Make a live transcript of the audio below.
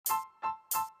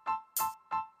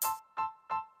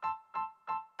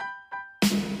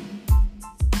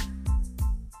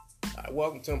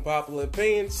Welcome to Unpopular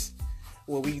Opinions,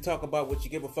 where we talk about what you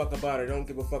give a fuck about or don't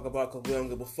give a fuck about because we don't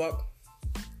give a fuck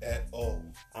at all.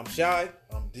 I'm Shy.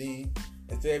 I'm Dean.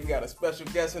 And today we got a special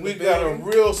guest in the building. building.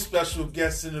 We got a real special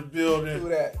guest in the building. Who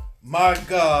that? My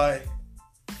guy,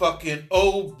 fucking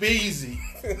Old Beezy.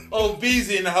 Old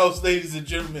Beezy in the house, ladies and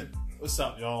gentlemen. What's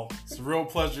up, y'all? It's a real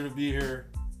pleasure to be here.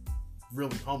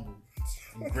 Really humbled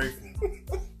and grateful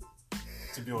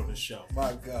to be on this show.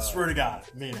 My God. I swear to God,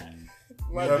 I mean that.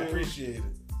 I appreciate it.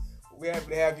 We're happy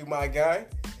to have you, my guy.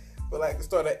 But like to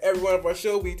start at every one of our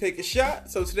show, we take a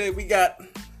shot. So today we got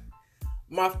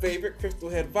my favorite Crystal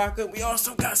Head vodka. We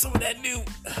also got some of that new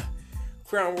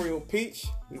Crown Royal Peach.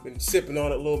 We've been sipping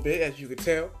on it a little bit, as you can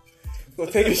tell. We're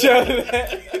gonna take a shot of that.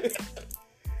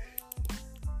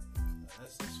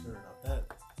 That's fair enough. That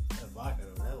vodka,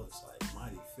 that looks like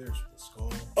mighty fierce with the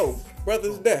skull. Oh,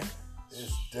 brother's death.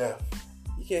 It's death.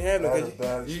 You can't have no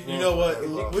because you know what?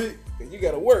 You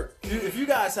gotta work. If you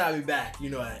guys have me back, you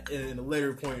know, in a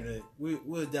later point,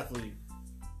 we'll definitely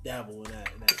dabble in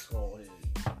that skull head.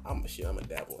 I'm gonna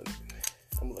dabble in it.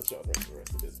 I'm gonna let y'all drink the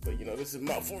rest of this, but you know, this is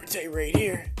my forte right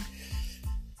here.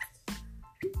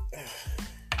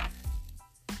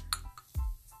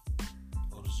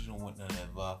 Otis, you don't want none of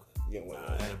that vodka. You don't want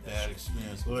I had a bad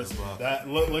experience with that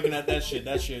vodka. Looking at that shit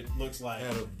looks like. I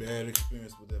had a bad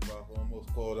experience with that vodka. Almost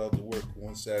called out to work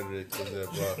one Saturday because of that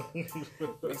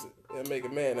vodka. It'll make a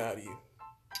man out of you.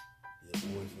 Yeah,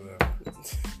 boy, for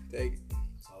that. Take it.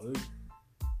 Salute.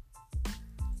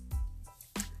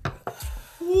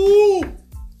 Woo!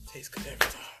 Tastes good every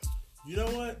time. You know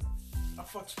what? I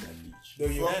fucks with that peach. Do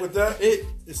you fuck with that?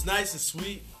 It's nice and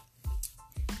sweet.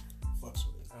 Fucks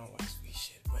with it. I don't like sweet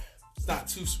shit, man. It's not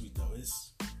too sweet though.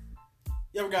 It's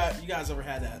you guys ever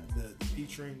had that the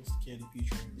peach rings, the candy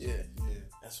peach rings? Yeah.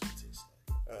 That's what it tastes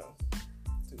like. Oh,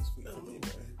 too sweet for me,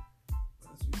 man.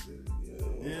 That's what you said.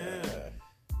 Yeah.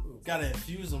 Gotta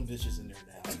infuse them bitches in there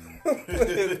now.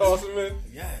 It's awesome, man.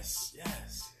 Yes.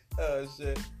 Oh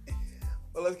shit.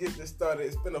 Well, let's get this started.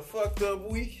 It's been a fucked up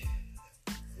week.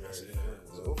 Yes,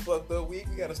 So fucked up week.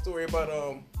 We got a story about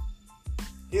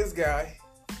his guy.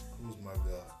 Who's my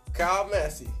guy? Kyle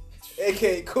Massey,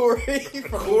 aka Corey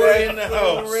from Corey in the That's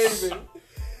house. So Raven.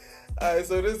 Alright,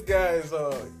 so this guy is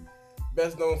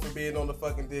best known for being on the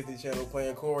fucking Disney Channel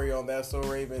playing Corey on That's So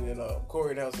Raven, and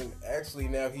Corey Nelson. Actually,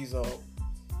 now he's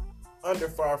under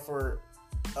fire for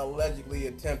allegedly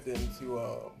attempting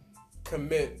to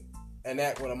commit an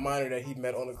act with a minor that he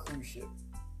met on a cruise ship.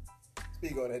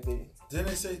 Speak on that, D. Didn't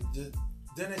they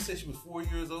say she was 4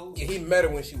 years old? Yeah, he met her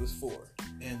when she was 4.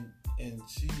 And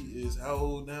she is how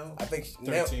old now? I think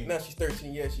 13. Now she's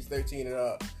 13. Yeah, she's 13,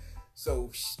 and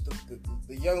so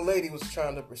the young lady was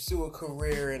trying to pursue a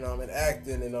career in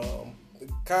acting, and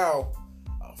Kyle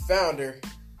found her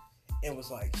and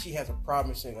was like, she has a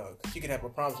promising, she could have a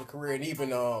promising career, and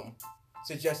even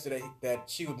suggested that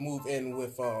she would move in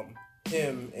with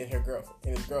him and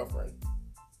his girlfriend.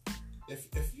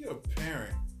 If you're a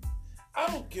parent, I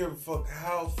don't give a fuck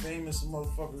how famous a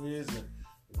motherfucker is and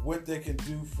what they can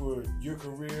do for your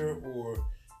career or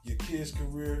your kid's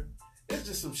career. It's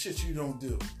just some shit you don't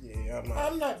do. Yeah,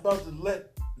 I'm not about to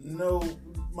let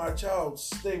my child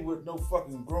stay with no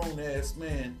fucking grown ass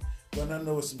man when I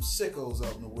know it's some sickos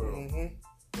out in the world.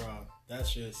 Mm-hmm. Bro,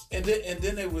 that's just. And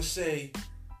then they would say,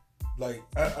 like,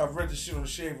 I read the shit on the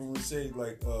Shade Room would say,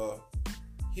 like,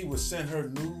 he would send her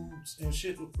nudes and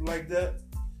shit like that,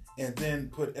 and then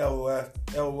put LOL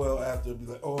after and be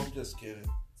like, oh, I'm just kidding.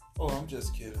 Oh, I'm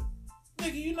just kidding.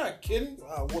 Nigga, you not kidding?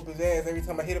 I whoop his ass every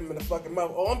time I hit him in the fucking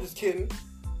mouth. Oh, I'm just kidding.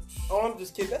 Oh, I'm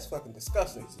just kidding. That's fucking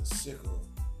disgusting. He's a sicko.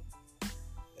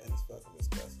 That is fucking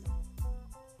disgusting.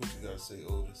 What you gotta say,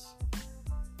 Otis?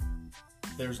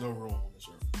 There's no room on this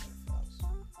earth for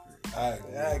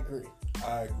pedophiles. Period.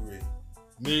 I agree.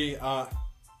 Me, not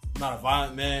a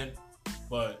violent man,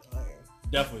 but I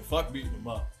am. definitely fuck beating him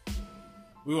up.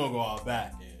 We gonna go out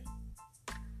back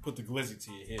and put the glizzy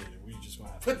to your head, and we just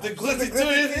gonna have Put the glizzy to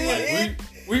his head.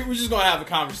 we just gonna have a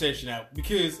conversation now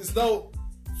because it's no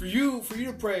for you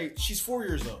to pray. She's 4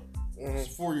 years old. Mm-hmm.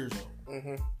 She's 4 years old.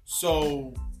 Mm-hmm.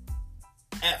 So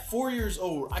at 4 years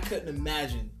old, I couldn't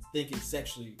imagine thinking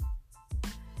sexually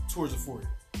towards a 4-year-old.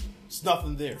 It's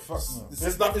nothing there. Fuck no.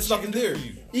 It's nothing there.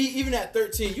 Even at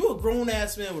 13, you a grown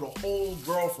ass man with a whole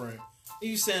girlfriend. And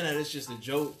you saying that it's just a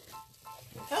joke?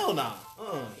 Hell nah.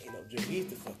 Ain't no joke. He's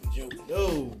the fucking joke.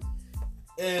 No.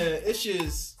 And it's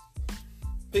just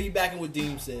piggybacking what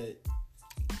Deem said.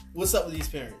 What's up with these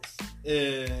parents?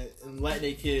 And letting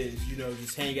their kids,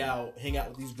 just hang out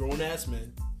with these grown ass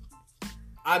men.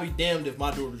 I'd be damned if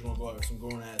my daughter's gonna go out with some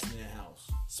grown ass man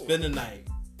house, spend the night,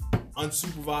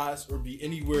 unsupervised or be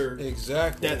anywhere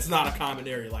Exactly. that's not a common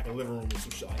area, like a living room or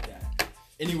some shit like that.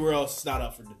 Anywhere else, it's not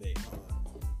up for debate.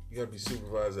 You gotta be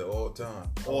supervised at all time.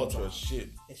 All time. Shit.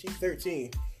 And she's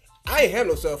 13. I ain't had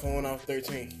no cell phone when I was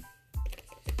 13.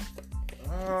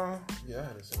 Yeah, I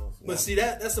had a cell phone. But see,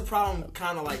 that's the problem.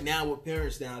 Kind of like now with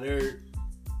parents now, they're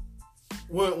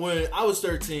when I was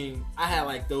 13, I had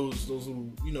like those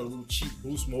little little cheap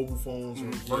Boost mobile phones or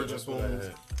Virgin phones,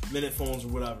 Minute phones or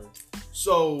whatever.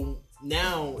 So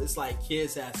now it's like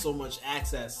kids have so much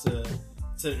access to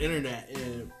the internet,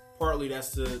 and partly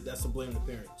that's to blame the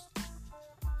parents.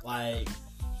 Like,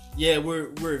 yeah, we're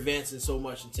advancing so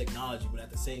much in technology, but at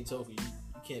the same token,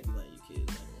 you can't be letting your kids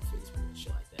like on Facebook and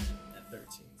shit like that at 13.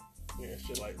 Yeah,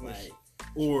 shit like this. Like,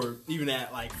 or even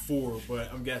at like 4.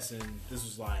 But I'm guessing this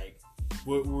was like,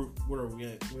 what are we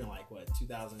in? We're in like what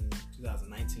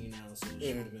 2019 now, so it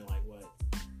should have been like what?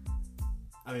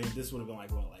 I mean, this would have been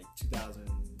like what, like 2000.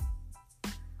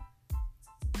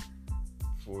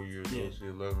 4 years old, she's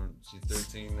 11, she's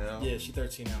 13 now. Yeah, she's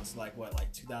 13 now. So like what,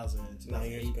 like 2000, 9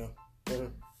 years 2008?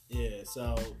 ago. Yeah,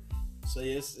 so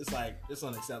yeah, it's like, it's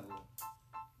unacceptable.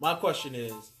 My question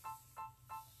is,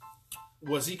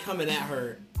 was he coming at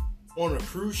her on a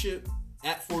cruise ship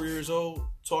at 4 years old,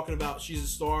 talking about she's a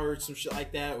star or some shit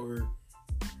like that,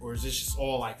 or is this just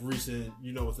all like recent,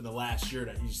 within the last year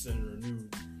that he's sending her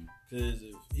nudes? Because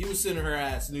if he was sending her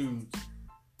ass nudes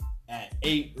at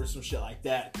 8 or some shit like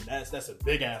that, that's a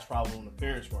big ass problem on the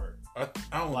parents' part. I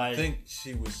don't think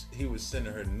he was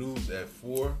sending her nudes at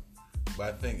 4,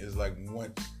 but I think it's like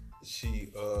once she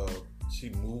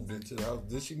moved into the house.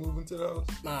 Did she move into the house?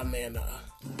 Nah, man, nah.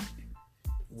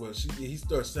 Well, he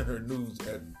started sending her nudes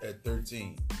at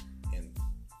 13 and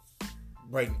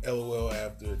writing LOL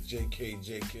after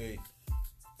JK.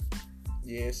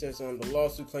 Yeah, it says the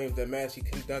lawsuit claims that Massey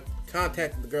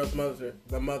contacted the girl's mother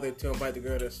to invite the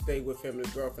girl to stay with him and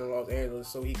his girlfriend in Los Angeles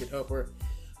so he could help her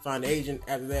find an agent.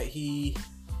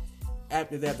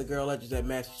 After that, the girl alleges that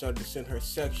Massey started to send her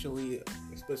sexually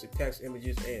explicit text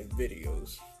images and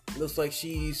videos. Looks like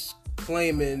she's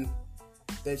claiming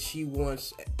that she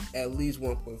wants at least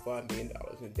 $1.5 million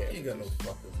in debt. He ain't got no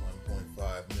fucking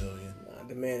 $1.5 million. Nah,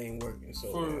 the man ain't working.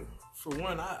 So for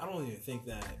one, I don't even think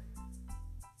that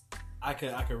I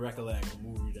could recollect a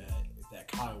movie that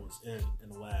Kyle was in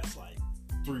the last like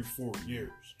 3-4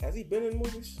 years. has he been in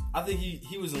movies? I think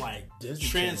he was in like Disney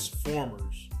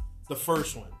Transformers, the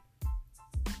first one.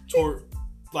 Or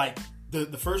like the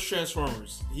first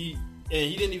Transformers. He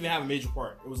didn't even have a major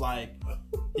part. It was like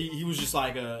he was just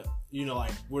like a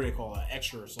like what do they call it,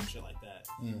 extra or some shit like that.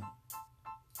 I don't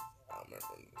remember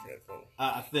Transformers.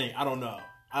 I think, I don't know.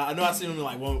 I know I seen him in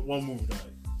like one movie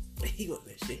though. He got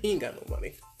that shit. He ain't got no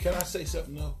money. Can I say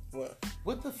something though? What?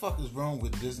 What the fuck is wrong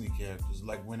with Disney characters?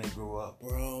 Like when they grow up,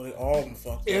 Bro, they all of them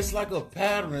fucked up. it's like a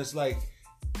pattern. It's like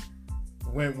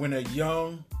when they're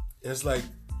young, it's like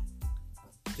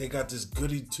they got this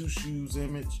goody two shoes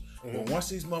image. But once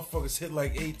these motherfuckers hit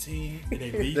like 18, They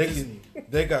beat Disney.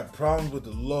 they got problems with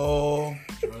the law,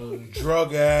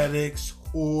 drug addicts,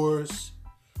 whores.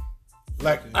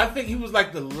 Like I think he was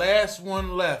like the last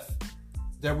one left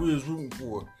that we was rooting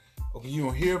for. Okay, you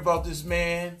don't hear about this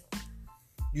man.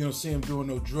 You don't see him doing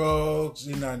no drugs.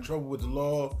 He's not in trouble with the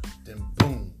law. Then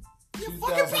boom. You're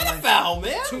fucking pedophile,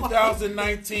 man.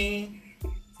 2019,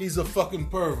 he's a fucking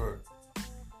pervert.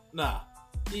 Nah,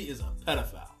 he is a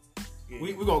pedophile.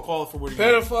 We're going to call it for what he is.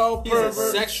 Pedophile, He's pervert.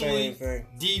 a sexually Same thing.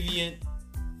 deviant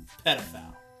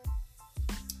pedophile.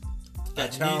 I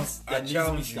challenge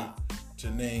to be you stopped. to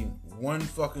name one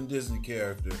fucking Disney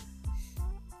character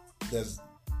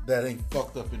that ain't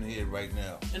fucked up in the head right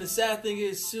now. And the sad thing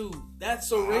is, too, that's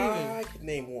so Raven. I could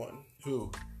name one.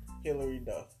 Who? Hillary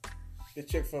Duff. The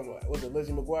chick from, was it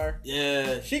Lizzie McGuire?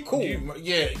 Yeah. She cool.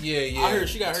 Yeah. I heard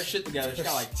she got her shit together. She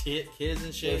got like kids and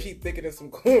Yeah, shit. she thicker than some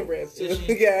cornbread. Is too.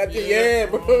 she? yeah,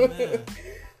 bro. Oh, man.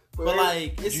 But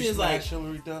like, it You seems like.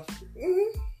 Hillary Duff.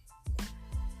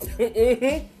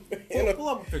 Pull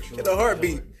up a picture. In a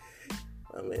heartbeat.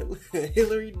 I mean,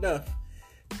 Hillary Duff.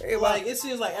 Hey, Like, it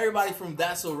seems like everybody from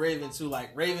That's So Raven too, like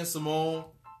Raven Simone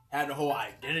had the whole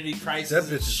identity crisis That and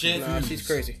bitch is shit. nah, she's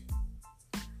crazy.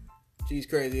 She's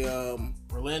crazy.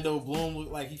 Orlando Bloom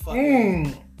looked like he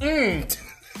fucking.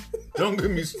 Don't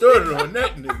get me started on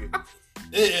that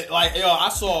nigga. Like, yo, I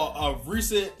saw a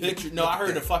recent picture. No, I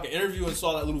heard the fucking interview and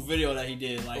saw that little video that he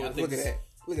did. Like, I think. Look at that.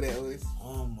 Look at that, Luis.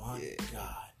 Oh my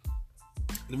god.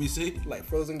 Let me see. Like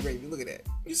frozen gravy. Look at that.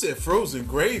 You said frozen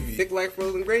gravy. Thick like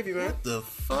frozen gravy, man. What the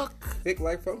fuck? Thick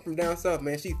like from down south,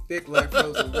 man. She thick like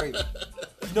frozen gravy.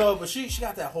 No, but she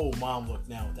got that whole mom look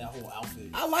now with that whole outfit.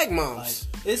 I like moms.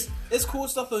 Like, it's cool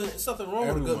stuff. Something wrong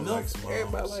with a good Everyone milk. likes moms.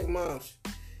 Everybody like moms.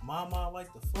 Mama like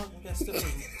the fuck. We got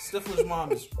Stifler's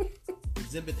mom is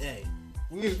Exhibit A.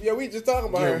 We just talking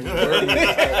about Yeah, her. we already was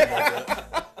talking about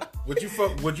that.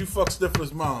 Would you fuck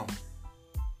Stifler's mom?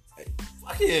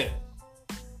 Fuck yeah.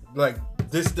 Like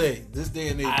this day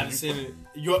and age. I haven't seen it.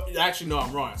 You actually no,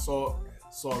 I'm wrong. I saw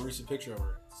a recent picture of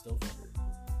her. Still fuck her.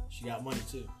 She got money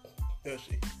too. Does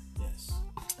she? Yes.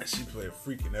 And she play a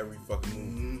freak in every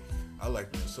fucking movie. I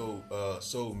like them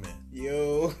Soul Man.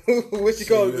 Yo, what you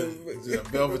call it? Yeah,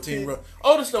 Velveteen Rope.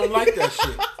 Otis don't like that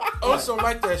shit. Otis don't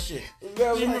like that shit. You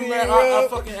Velveteen remember I Rope.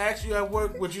 fucking asked you at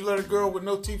work, would you let a girl with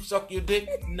no teeth suck your dick?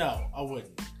 No, I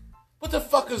wouldn't. What the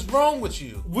fuck is wrong with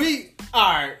you?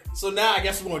 Alright, so now I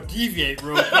guess we're gonna deviate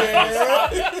real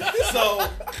quick. So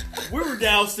we were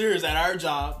downstairs at our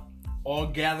job, all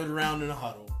gathered around in a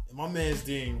huddle. And my man's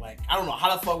Dean, like, I don't know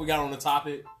how the fuck we got on the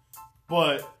topic,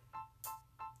 but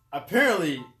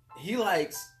apparently he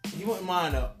wouldn't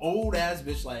mind an old ass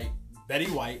bitch like Betty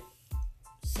White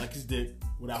suck his dick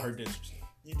without her dentures.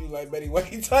 You do like Betty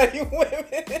White tiny women.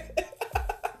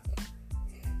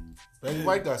 Betty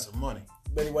White got some money.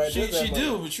 Betty White She does have money.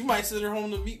 do, but you might send her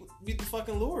home to meet the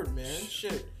fucking Lord, man.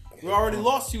 Shit. We already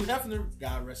lost Hugh Hefner.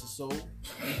 God rest his soul.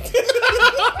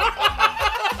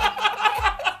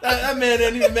 that man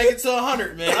didn't even make it to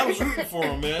 100, man. I was rooting for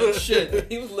him, man.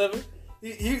 Shit. He was living.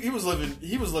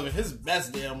 He was living his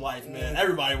best damn life, man.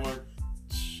 Everybody wanted.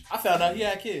 I found out he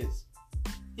had kids.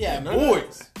 He had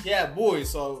boys. He had boys,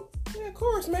 so Yeah, of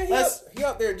course, man. Let's- He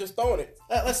out there just throwing it.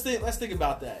 let's think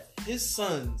about that. His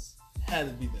sons had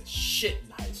to be the shit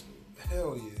in high school.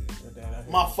 Hell yeah.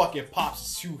 My fucking pops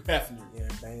is Hugh Hefner. Yeah,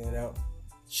 bang it out.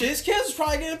 Shit, his kids was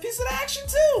probably getting a piece of the action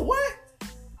too. What?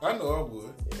 I know I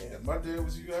would. Yeah. If my dad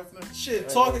was you Hefner. Shit, Right,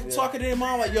 talking yeah. to their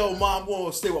mom like, yo, mom, I'm going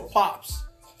to stay with Pops.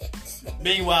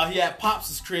 Meanwhile, he had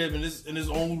Pops' crib in his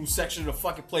own little section of the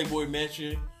fucking Playboy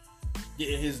mansion,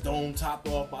 getting his dome topped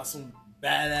off by some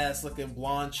badass looking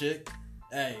blonde chick.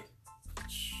 Hey,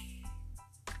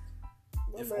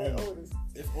 My If man only. Otis.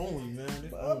 if only, man.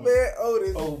 If My only. man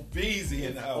Otis. Oh, Beezy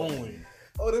in the If house. only.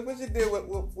 Otis, what you did?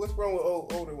 What's wrong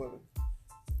with older women?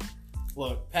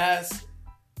 Look,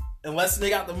 unless they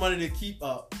got the money to keep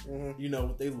up, Mhm. you know,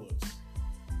 with their looks.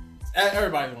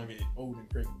 Everybody's gonna get old and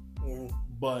crinkly. Mhm.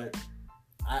 But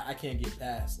I can't get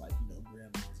past, like, you know,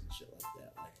 grandmas and shit like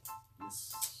that. Like,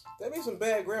 it's That be some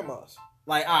bad grandmas.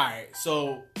 like, all right,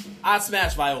 so I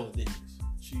smashed Viola Davis.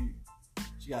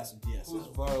 She got some DSL. Who's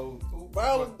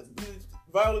Viola?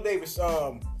 Viola Davis,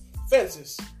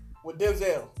 Fences with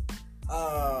Denzel.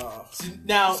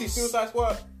 Now, You see Suicide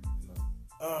Squad?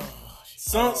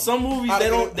 some movies they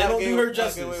don't do her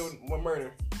justice. With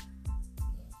murder.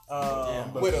 Damn, I'm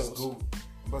about to Widows. just Google-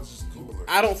 I'm about to just Google her.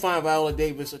 I don't find Viola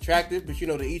Davis attractive, but you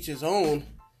know, to each his own.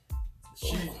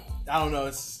 I don't know.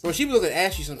 It's Bro, she be looking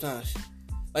ashy sometimes.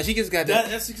 Like she just got that.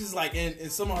 that's because like in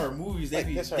some of her movies they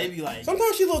Like, that's her. be like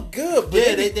Sometimes she look good, but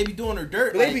yeah they they be doing her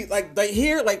dirt. but they be like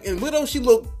here, like in Widow, she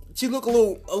look a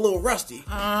little rusty.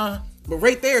 But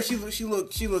right there, she look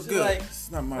good. like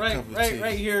It's not my cup of tea.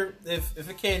 right here. If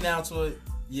it came down to it,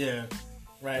 yeah,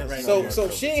 right. so here.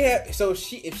 so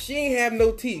if she ain't have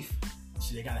no teeth,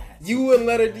 They gotta have. you wouldn't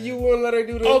let her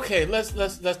do that. Okay, let's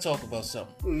talk about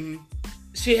something. Mm-hmm.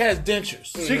 She has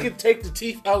dentures. She can take the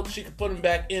teeth out. She can put them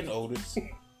back in, Otis.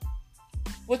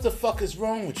 What the fuck is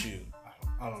wrong with you?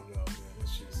 I don't know, man.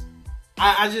 It's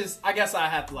just I guess I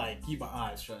have to like keep my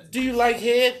eyes shut. Do you like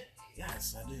head?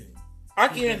 Yes, I do. I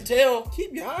can't tell.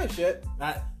 Keep your eyes shut.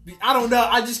 I don't know.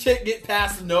 I just can't get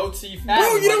past the no teeth. Bro,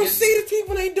 you don't see the teeth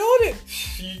when they doing it.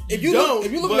 If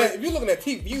you're looking at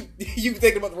teeth, you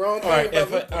thinking about the wrong thing. All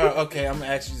right, okay, I'm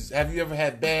gonna ask you this. Have you ever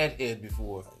had bad head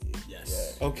before?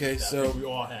 Yes. Okay, so we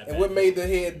all have. And what made the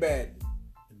head bad?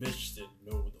 The bitch just didn't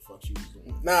know what the fuck she was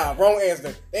doing. Nah, wrong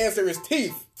answer. The answer is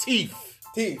teeth. teeth.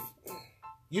 Teeth.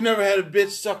 You never had a bitch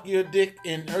suck your dick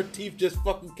and her teeth just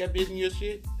fucking kept hitting your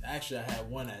shit? Actually, I had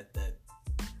one that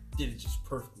did it just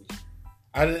perfectly.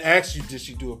 I didn't ask you, did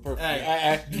she do it perfectly? Hey, I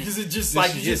asked you, because it just did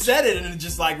like she you hit just said it, and it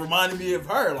just like reminded me of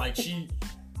her. Like she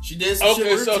did some shit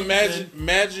Okay, with her so teeth,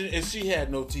 imagine if she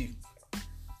had no teeth.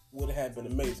 Would have been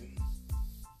amazing.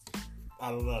 I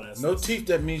don't know. No teeth,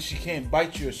 that means she can't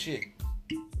bite your shit.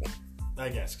 I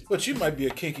guess. But you might be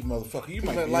a kinky motherfucker. You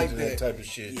might be like into that that. type of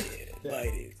shit. Yeah, bite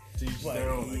it. To each Bite their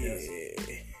own, I it. guess.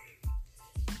 Yeah.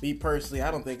 Me personally, I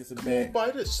don't think it's a Well, bad.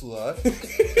 bite it, slut.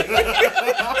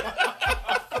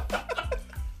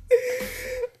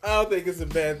 don't think it's a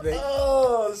bad thing.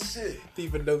 Oh shit!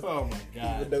 Even though, Oh my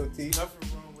god. even though teeth. Nothing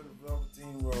wrong with a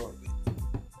Velveteen Raw.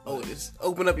 Oh, just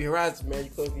open up your horizons, man. You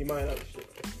close your mind up. Shit.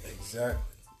 Exactly.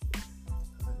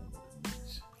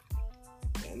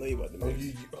 I know you about to Oh, make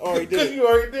you already did it. You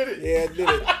already did it. Yeah, I did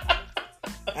it.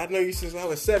 I know you since I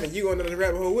was 7. You going down the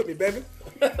rabbit hole with me, baby?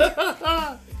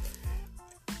 Bitch,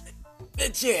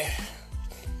 yeah.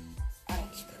 I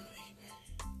don't discriminate.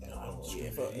 I don't Yeah,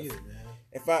 discriminate either,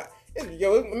 man.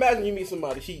 Yo, imagine you meet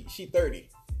somebody. She 30,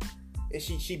 and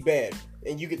she bad,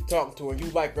 and you get to talking to her. You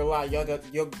like her a lot. Y'all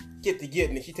get to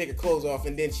getting, and she take her clothes off,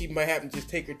 and then she might happen to just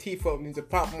take her teeth out and just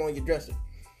pop them on your dresser.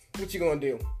 What you gonna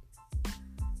do?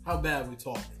 How bad we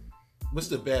talking? What's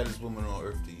the baddest woman on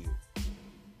earth to you?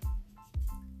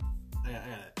 I got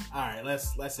it. All right,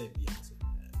 let's say Beyonce.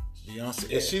 Beyonce.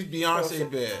 Yeah. If she's Beyonce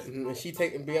bad. Mhm, and she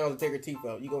taking Beyonce take her teeth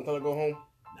out. You gonna tell her to go home?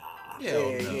 Nah. Hell no.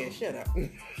 Yeah, shut up.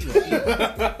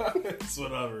 It's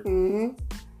whatever. Mm-hmm.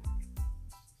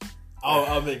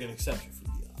 I'll make an exception for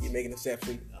Beyonce. You making an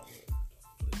exception?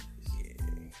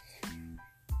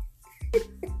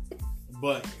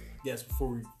 But yes, before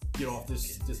we get off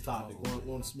this topic,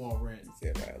 one small rant.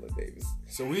 Said Viola Davis.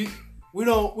 So we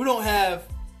don't have.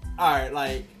 All right,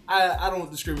 like I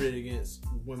don't discriminate against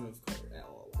women of color at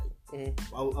all. Like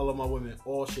I love my women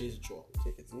all shades of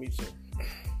chocolate. It's me too.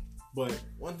 But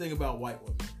one thing about white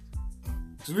women,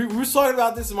 so we were talking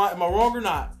about this. Am I wrong or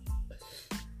not?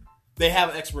 They have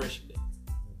an expiration date.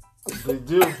 They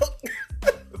do.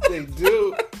 They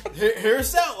do. Hear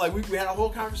us out. Like we had a whole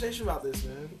conversation about this,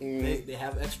 man. Mm. They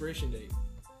have an expiration date,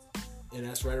 and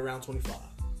that's right around 25.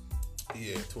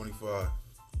 Yeah, 25.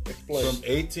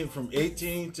 Explain. From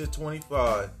 18 to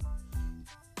 25,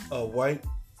 a white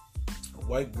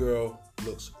girl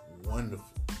looks wonderful.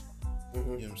 Mm-hmm. You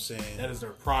know what I'm saying? That is their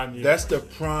prime year. That's the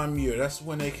prime year. That's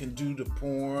when they can do the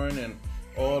porn and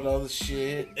all the other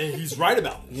shit. and he's right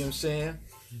about You know this. what I'm saying?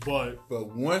 But But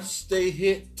once they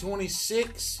hit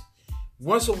 26,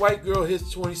 once a white girl hits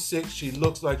 26, she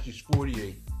looks like she's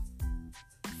 48.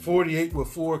 48 with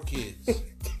 4 kids.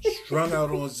 Strung out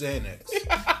on Xanax.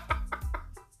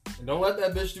 don't let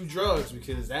that bitch do drugs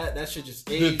because that shit just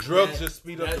The aids drugs that- just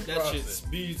speed up the that shit process.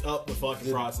 speeds up the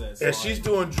fucking process. And Like, she's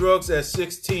doing drugs at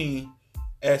 16.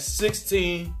 At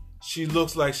 16, she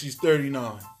looks like she's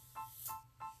 39.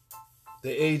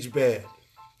 They age bad.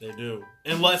 they do.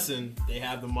 Unless they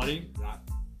have the money. Not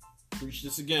preach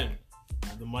this again.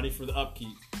 Have the money for the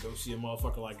upkeep. Go see a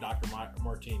motherfucker like Dr.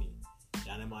 Martini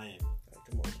down in Miami.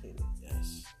 Dr. Martini.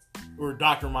 Yes. Or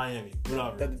Dr. Miami.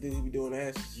 Whatever. That the dude who be doing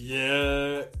ass.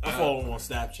 Yeah, I follow him on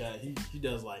Snapchat. He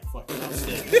does like fucking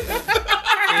upstairs.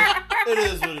 It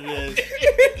is what it is.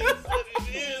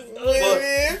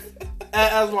 But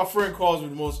as my friend calls me,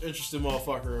 the most interesting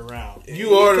motherfucker around.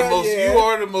 You are the Yeah. most. You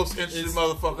are the most interesting It's-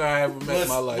 motherfucker I ever met in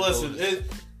my life. Listen,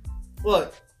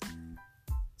 look.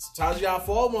 Sometimes you gotta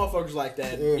follow motherfuckers like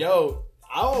that. Yeah. Yo,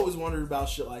 I always wondered about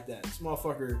shit like that. This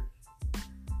motherfucker,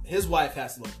 his wife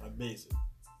has to look amazing.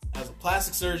 As a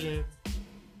plastic surgeon,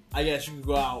 I guess you could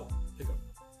go out, pick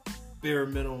a bare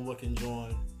minimum looking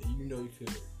joint, and you know you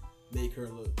could make her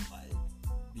look like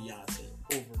Beyonce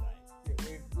overnight.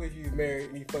 When you was married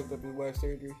and you fucked up his wife's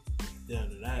surgery. Yeah,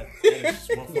 that is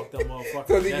just one fucked up motherfucker.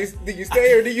 So did you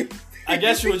stay or do you? I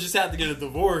guess you would just have to get a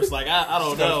divorce. Like I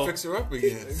don't Gotta know. fix her up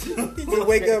again. You just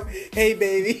wake up, hey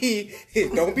baby,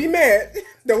 don't be mad,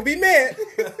 don't be mad.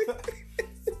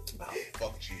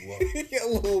 Fucked you up. A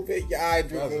little bit, your eye That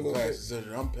drooping a was a little plastic bit.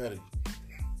 surgery. I'm petty.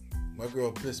 My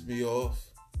girl pissed me off.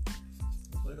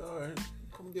 I'm like, all right,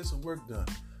 come get some work done.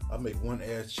 I make one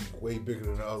ass cheek way bigger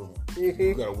than the other one.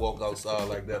 You gotta walk outside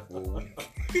like that for a week,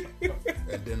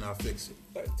 and then I fix it.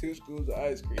 Like 2 scoops of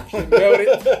ice cream, she melted.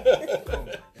 Oh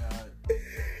my god.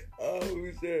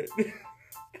 Oh shit.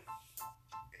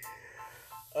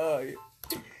 Oh yeah.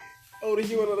 Oh, did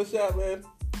you want another shot, man?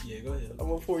 Yeah, go ahead. I'm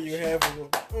gonna pour you half of them.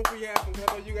 I'm gonna pour you half of them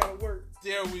 'cause I know you gotta work.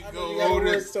 There we I know go, you gotta work,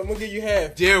 Otis. so I'm gonna give you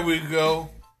half. There we go.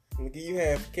 I'm gonna give you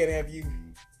half. Can't have you.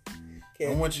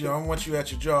 I want you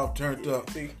at your job turned up.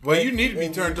 See, Well, you need to be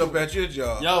turned up at your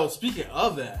job. Yo, speaking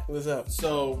of that, What's up?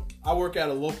 so I work at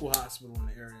a local hospital in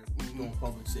the area doing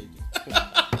public safety.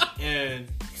 And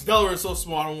Delaware is so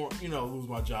small, I don't want lose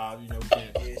my job. We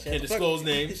can't disclose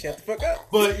names. Shut the fuck up.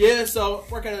 But yeah, so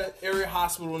I work at an area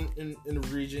hospital in the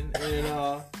region,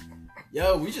 and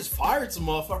yo, we just fired some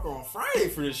motherfucker on Friday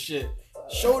for this shit.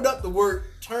 Showed up to work,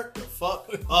 turned the fuck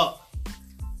up.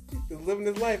 Just living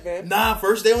his life, man. Nah,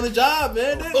 first day on the job,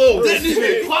 man. Didn't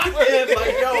even clock in.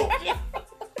 Like, yo,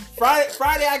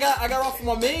 Friday I got off from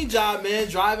my main job, man.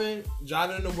 Driving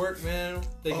into work, man.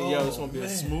 Thinking, yo, it's gonna be a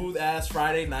smooth ass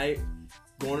Friday night.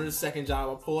 going to the second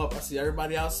job. I pull up. I see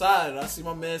everybody outside. And I see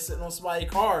my man sitting on somebody's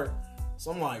car.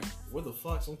 So I'm like, what the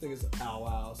fuck? So I'm thinking it's a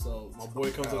powwow. So my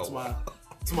boy comes up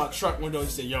to my truck window. He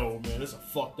said, yo, man, it's a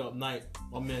fucked up night.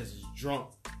 My man's just drunk.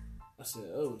 I said,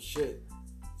 oh, shit.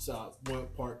 So I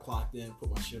went, parked, clocked in, put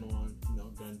my shit on,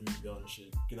 gun duty belt and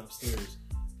shit, get upstairs.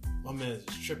 My man's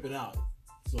just tripping out.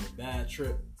 He's on a bad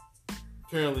trip.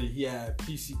 Apparently, he had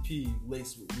PCP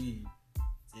laced with weed,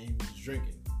 and he was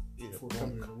drinking before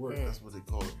coming to work. That's what they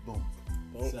call it, bunk.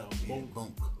 So,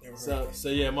 bunk. So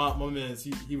yeah, my man's,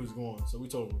 he was going. So we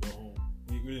told him to go home.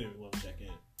 We didn't even let him check in.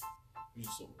 We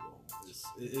just told him to go home. It is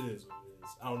what it is.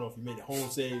 I don't know if he made it home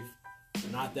safe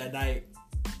or not that night.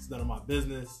 It's none of my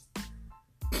business.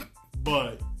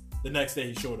 But the next day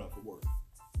he showed up for work.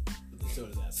 But they told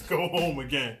his ass to go home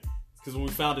again. Because when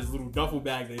we found his little duffel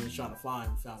bag that he was trying to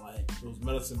find, we found like those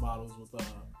medicine bottles with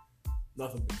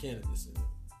nothing but cannabis in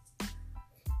it.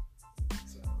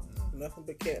 So, nothing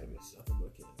but cannabis. Nothing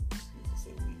but cannabis. You can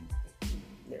say weed,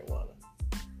 marijuana.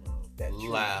 That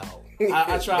loud.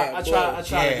 I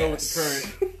try to go with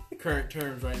Yes. the current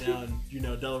terms right now,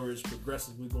 and Delaware is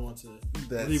progressively going to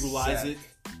legalize it.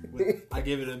 I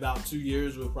give it about 2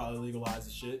 years, we'll probably legalize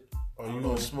the shit. Are you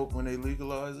gonna smoke when they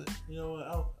legalize it? You know what?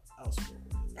 I'll smoke.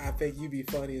 I think you'd be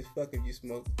funny as fuck if you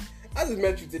smoke. I just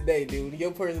met you today, dude.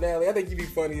 Your personality, I think you'd be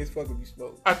funny as fuck if you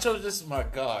smoke. I told you this is my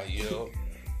guy, yo.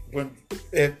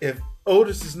 If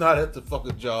Otis is not at the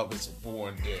fucking job, it's a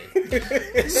boring day.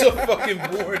 It's a fucking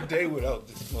boring day without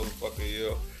this motherfucker,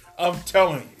 yo. I'm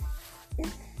telling you.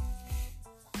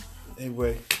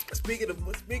 Anyway, Speaking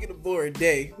of boring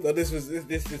day, well, this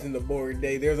isn't a boring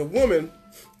day. There's a woman,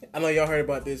 I know y'all heard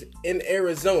about this, in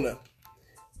Arizona,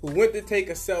 who went to take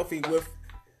a selfie with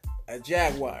a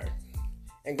Jaguar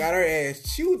and got her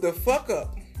ass chewed the fuck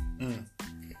up.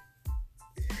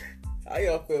 How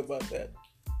y'all feel about that?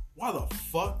 Why the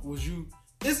fuck was you?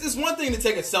 It's one thing to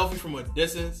take a selfie from a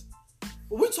distance,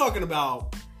 but we're talking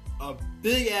about a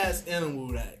big ass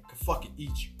animal that could fucking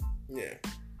eat you. Yeah.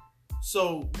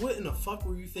 So what in the fuck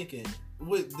were you thinking?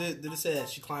 What did it say that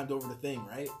she climbed over the thing,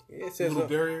 right? Yeah, it says little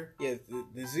barrier. Yeah,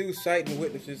 the zoo site and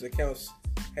witnesses accounts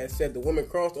had said the woman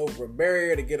crossed over a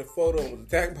barrier to get a photo and was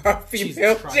attacked by a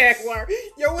female Jaguar.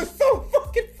 Yo, it's so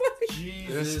fucking funny.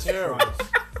 Jesus It's terrible.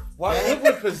 Christ. why it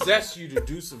would possess you to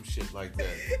do some shit like that?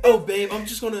 Oh, babe, I'm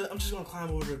just gonna climb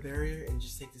over the barrier and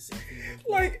just take this selfie.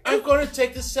 Like, I'm gonna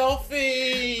take a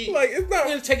selfie. like it's not. I'm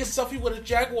gonna take a selfie with a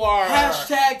Jaguar.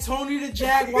 Hashtag Tony the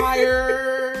Jaguar.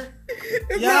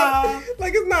 It's Yeah. not,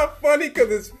 like, it's not funny because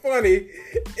it's funny.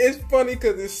 It's funny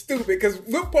because it's stupid. Because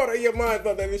what part of your mind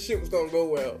thought that this shit was gonna go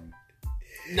well?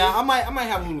 Now I might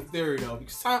have a little theory though,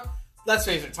 because let's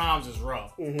face it, times is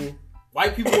rough. Mm-hmm.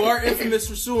 White people are infamous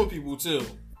for suing people too.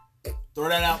 Throw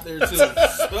that out there too.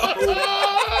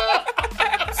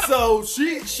 So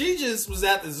she just was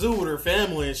at the zoo with her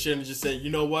family and shit, and just said, you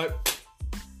know what?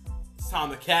 It's time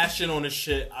to cash in on this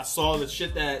shit. I saw the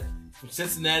shit that from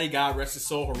Cincinnati, God rest his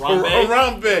soul, Harambe.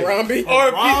 Harambe. R.I.P. to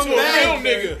a real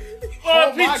nigga.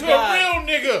 R.I.P. my to God. a real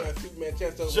nigga. Superman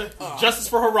chest over. Justice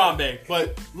for Harambe.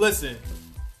 But listen,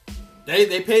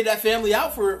 they paid that family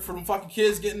out for them fucking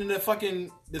kids getting in the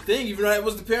thing, even though it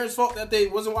was the parents' fault that they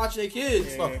wasn't watching their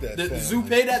kids. Fuck that. The zoo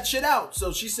paid that shit out.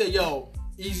 So she said, yo,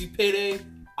 easy payday.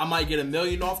 I might get $1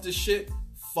 million off this shit.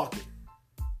 Fuck it.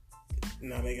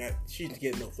 No, she's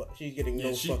getting no fucking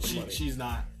money. She's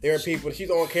not. There are people. She's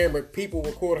on camera. People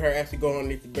recorded her actually going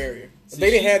underneath the barrier. If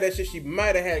they didn't have that shit, she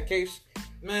might have had a case.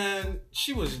 Man,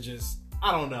 she wasn't just.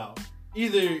 I don't know.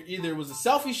 Either it was a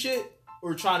selfie shit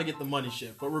or trying to get the money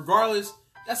shit. But regardless,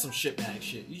 that's some shitbag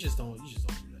shit. You just don't do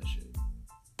that shit.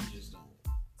 You just don't.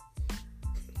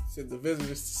 Said the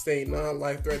visitors sustained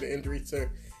non-life-threatening injuries to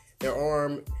their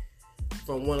arm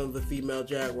from one of the female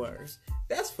Jaguars.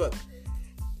 That's fuck.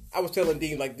 I was telling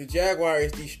Dean, like, the Jaguar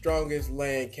is the strongest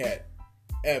land cat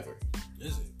ever.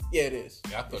 Is it? Yeah, it is.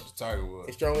 Yeah, I thought the tiger was.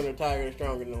 It's stronger than a tiger. It's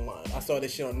stronger than a lion. I saw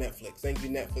this shit on Netflix. Thank you,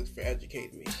 Netflix, for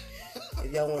educating me.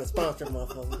 If y'all want to sponsor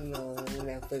motherfuckers,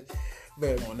 Netflix.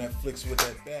 But On Netflix with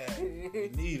that bag. You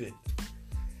need it.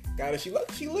 got it. She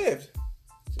lived.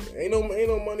 Ain't no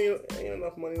money. Ain't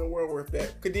enough money in the world worth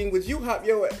that. Kadeem, would you hop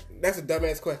your ass? That's a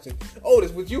dumbass question.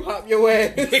 Otis, would you hop your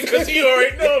ass? Because he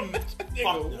already know. Fuck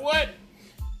Nigga, no. what?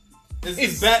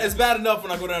 It's bad enough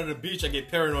when I go down to the beach, I get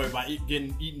paranoid by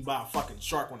getting eaten by a fucking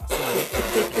shark when I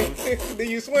swim. Do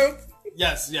you swim?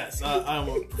 Yes, I am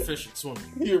a proficient swimmer.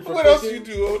 You're What else you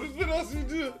do, Otis? What else you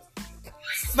do?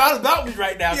 It's not about me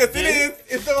right now. Yes, it Steve. is.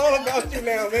 It's all about you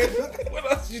now, man.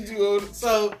 What else you do, Otis?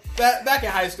 So back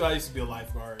in high school, I used to be a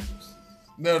lifeguard.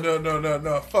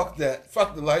 No. Fuck that.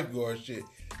 Fuck the lifeguard shit.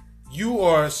 You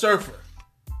are a surfer.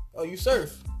 Oh, you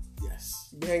surf? Yes.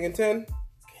 You be hanging 10?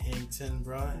 Hang 10,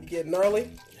 bro. You get gnarly?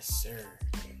 Yes, sir.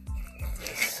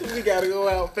 We gotta go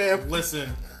out, fam. Listen,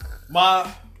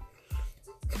 my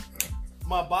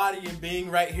body and being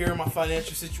right here, my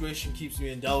financial situation keeps me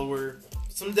in Delaware.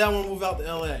 Someday I want to move out to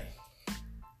LA.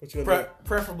 What you gonna do?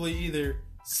 Preferably either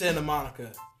Santa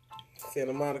Monica.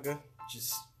 Santa Monica.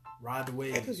 Just ride the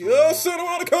wave. Yo, Santa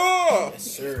Monica! Yes,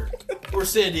 sir. Or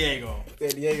San Diego. San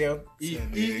Diego.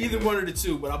 Either one of the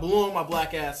two, but I belong my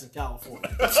black ass in California.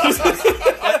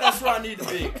 That's where I need to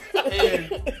be.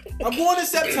 And I'm going in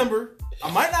September. I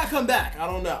might not come back. I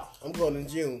don't know. I'm going in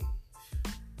June.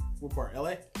 What part?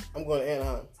 LA? I'm going to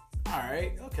Anaheim. All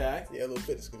right. Okay. Yeah, a little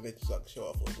fitness convention so I can show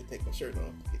off a little bit, take my shirt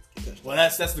on. Get Well,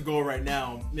 that's the goal right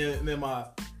now. Me and my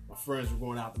friends were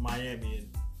going out to Miami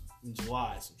in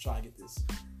July, so I'm trying to get this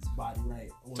body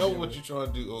right. Tell me what you're trying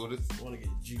to do, Otis. I want to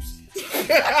get juicy.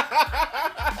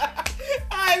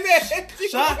 Alright,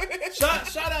 man.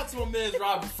 Shout out to my man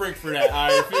Robert Frank for that. All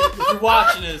right, if you're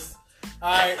watching this,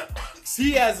 all right,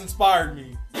 he has inspired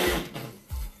me.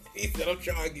 He said, I'm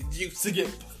trying to get juicy.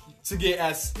 To get,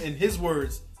 as in his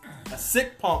words, a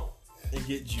sick pump and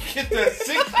get juice. Get that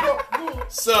sick pump.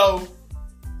 So,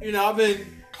 you know, I've been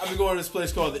going to this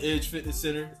place called the Edge Fitness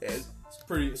Center. Yes.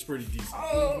 It's pretty decent.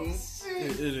 Oh,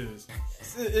 shit. It is.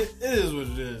 It is what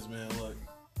it is, man. Look,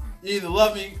 you either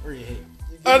love me or you hate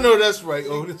me. I know that's right,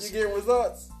 Otis. You getting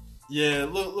results? Yeah,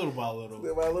 little by little.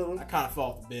 Little by little? I kind of fell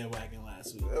off the bandwagon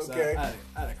last week. Okay. So I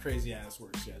had a crazy ass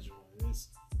work schedule.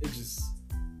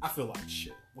 I feel like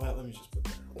shit. Well, let me just put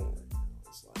that out there.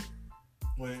 It's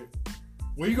like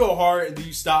when you go hard and then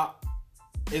you stop,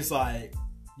 it's like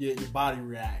your body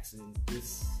reacts, and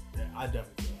I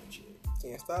definitely feel like shit.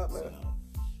 Can't stop, man.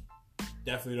 So,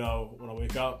 definitely though, when I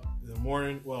wake up in the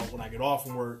morning, well, when I get off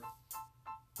from work,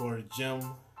 go to the gym, then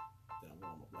I'm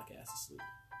going my black ass to sleep.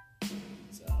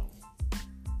 So,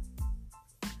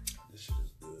 This shit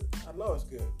is good. I know it's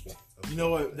good. you know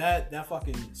what? That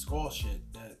fucking skull shit.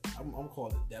 That I'm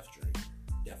calling it death drink,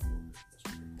 death water.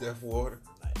 Death water.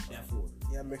 Like death water.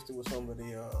 Yeah, I mixed it with some of the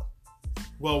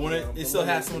Well, when it still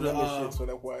has some of the shit, so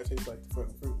that's why it tastes like the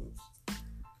fucking Fruit Loops.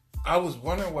 I was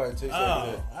wondering why it tastes like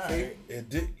that. all right. It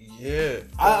did, yeah.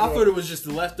 I thought it was just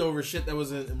the leftover shit that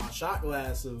was in my shot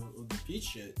glass of the peach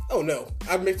shit. Oh no,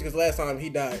 I mixed it because last time he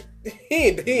died. he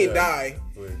ain't die.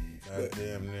 But I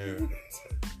damn near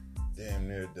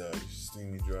died. You should see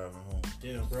me driving home.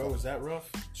 Damn, bro, was that rough?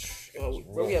 Oh,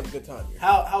 we have a good time here.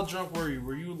 How drunk were you?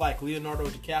 Were you like Leonardo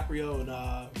DiCaprio and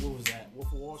what was that?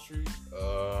 Wolf of Wall Street?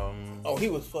 Oh, he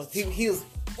was fucked. He was.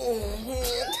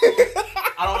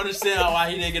 I don't understand why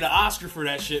he didn't get an Oscar for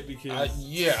that shit because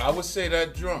I would say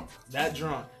that drunk. that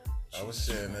drunk. I was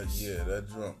saying that, that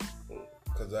drunk.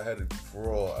 Because I had to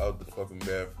crawl out the fucking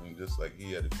bathroom just like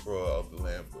he had to crawl out the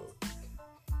Lambo.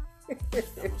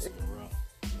 That was rough.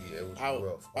 Yeah, it was I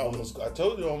rough. I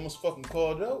told you I almost fucking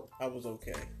called out. I was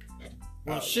okay.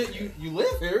 Well, shit, you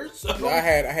live here, so I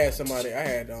had somebody. I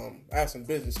had some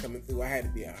business coming through. I had to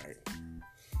be alright.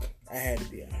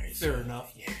 fair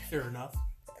enough. Yeah, fair enough.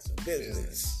 That's a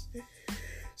business.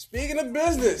 Speaking of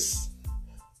business,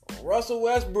 Russell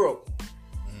Westbrook.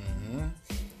 Mm-hmm.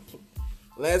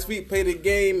 Last week played a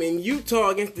game in Utah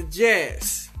against the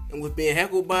Jazz and was being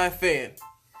heckled by a fan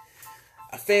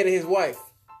and his wife.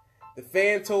 The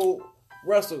fan told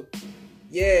Russell,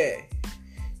 "Yeah,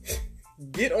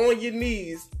 get on your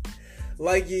knees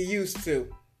like you used to."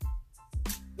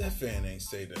 That fan ain't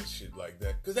say that shit like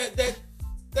that. Cause that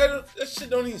shit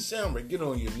don't even sound right. Get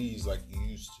on your knees like you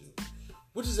used to.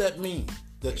 What does that mean?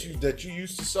 That you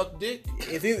used to suck dick?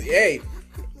 It's either, hey,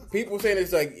 people saying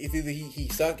it's like it's either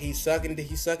he's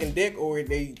sucking dick, or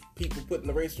they people putting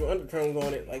the racial undertones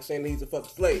on it, like saying he's a fucking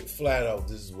slave. Flat out,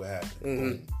 this is what happened.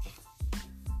 Mm-hmm.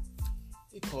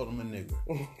 He called him a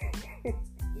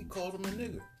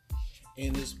nigger.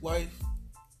 And his wife,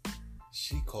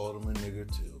 she called him a nigger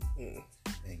too. Mm.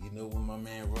 And you know what my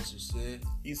man Russell said?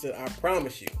 He said, "I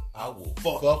promise you, I will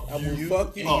fuck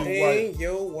you and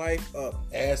your wife up."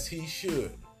 As he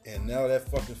should. And now that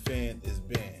fucking fan is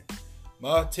banned.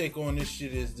 My take on this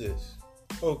shit is this.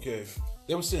 Okay.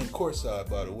 They were sitting courtside,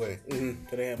 by the way. Mm-hmm.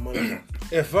 Cause they have money.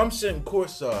 If I'm sitting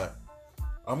courtside,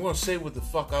 I'm going to say what the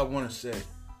fuck I want to say.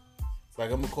 Like,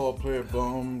 I'm going to call player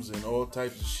bums and all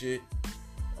types of shit.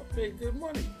 I pay good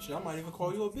money. Shit, I might even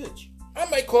call you a bitch. I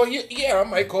might call you a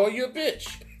bitch.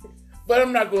 But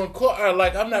I'm not going to call,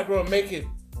 I'm not going to make it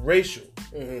racial.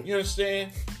 Mm-hmm. You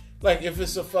understand? Like, if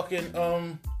it's a fucking,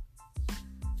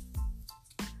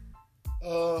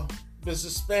 if it's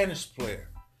a Spanish player,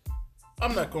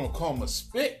 I'm not going to call him a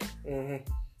spick. Mm-hmm.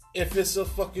 If it's a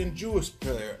fucking Jewish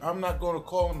player, I'm not going to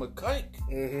call him a kike.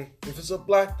 Mm-hmm. If it's a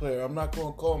black player, I'm not going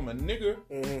to call him a nigger.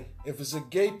 Mm-hmm. If it's a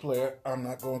gay player, I'm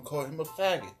not going to call him a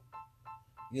faggot.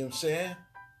 You know what I'm saying?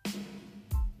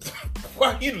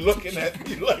 Why are you looking at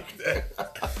me like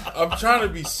that? I'm trying to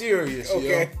be serious,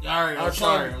 Okay. All right, I'm I'm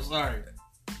sorry. trying- I'm sorry.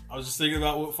 I was just thinking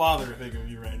about what father to think of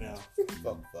you right now.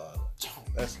 Fuck father.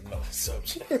 That's another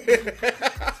subject.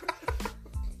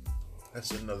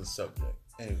 That's another subject.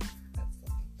 Anyway, that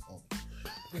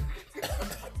fucking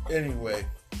pony. Anyway,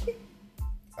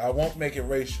 I won't make it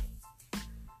racial.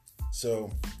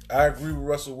 So I agree with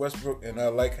Russell Westbrook, and I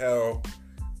like how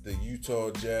the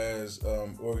Utah Jazz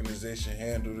organization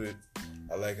handled it.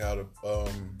 I like how the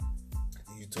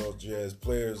Utah Jazz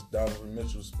players, Donovan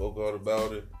Mitchell, spoke out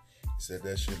about it. He said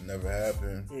that should never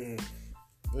happen.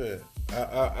 Mm-hmm. Yeah,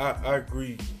 I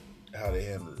agree how they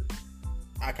handled it.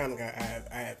 I kind of got.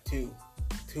 I have two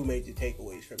major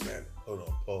takeaways from that. Hold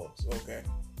on, pause. Okay.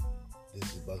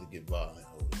 This is about to get violent,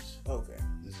 Otis. Okay.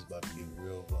 This is about to get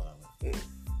real violent. Mm.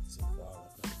 It's a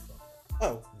violent motherfucker.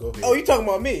 Oh. Go ahead. Oh, you talking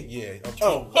about me? Yeah. I'm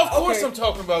Oh, talking. Of course, okay. I'm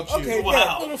talking about you. Okay,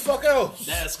 Wow. Who the fuck else?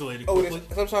 That escalated Oh, quickly.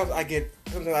 sometimes I get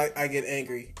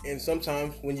angry, and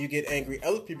sometimes when you get angry,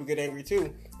 other people get angry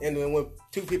too. And when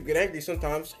two people get angry,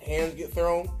 sometimes hands get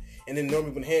thrown, and then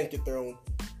normally when hands get thrown,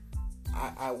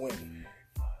 I win.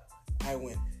 I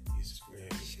win. Jesus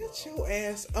Christ. Shut your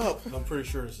ass up. I'm pretty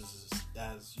sure this is,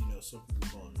 as you know, some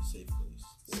people call it a safe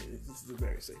place. This is a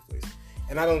very safe place,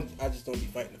 and I just don't be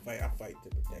fighting the fight. I fight to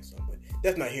protect something, but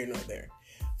that's not here nor there.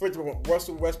 First of all,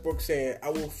 Russell Westbrook saying, "I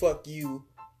will fuck you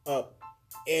up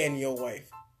and your wife."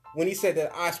 When he said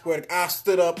that, I swear, I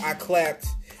stood up, I clapped.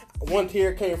 One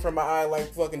tear came from my eye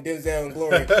like fucking Denzel and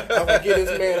Glory. I would give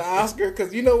this man an Oscar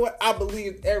because you know what? I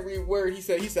believed every word he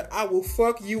said. He said, "I will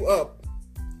fuck you up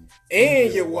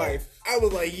and your wife." I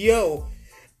was like, "Yo."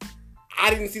 I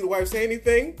didn't see the wife say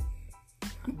anything,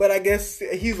 but I guess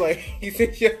he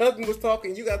said your husband was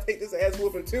talking, you gotta take this ass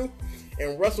whooping too.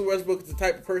 And Russell Westbrook is the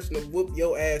type of person to whoop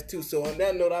your ass too. So on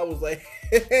that note, I was like,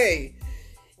 hey,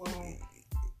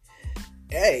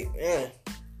 yeah.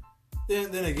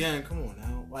 Then again, come on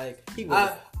now. Like He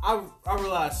was. I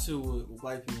realized too with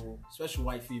white people, especially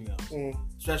white females, Mm.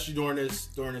 especially during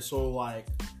this whole like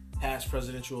past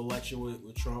presidential election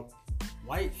with Trump,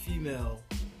 white female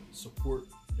support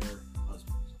their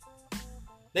husbands.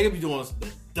 They could be doing the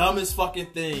dumbest fucking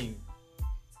thing.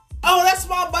 Oh, that's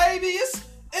my baby.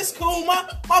 It's cool.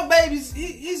 My baby's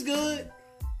he's good.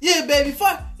 Yeah, baby.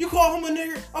 Fuck. You call him a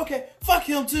nigger? Okay. Fuck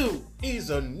him too. He's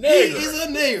a He nigger. is a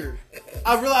nigger.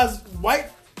 I realized white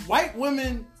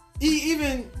women,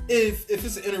 even if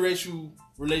it's an interracial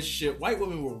relationship, white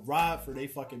women will ride for their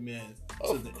fucking man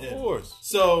to the Of end. course.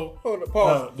 So Hold on,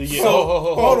 pause. Yeah. So,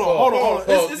 hold on. It's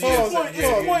Pause. his point. It's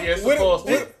Yeah, his point. yeah, it's supposed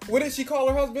to. What did she call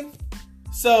her husband?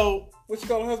 So What she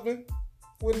call her husband?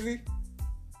 What is he?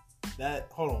 that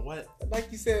hold on, what?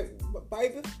 Like you said,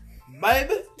 baby?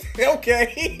 Baby?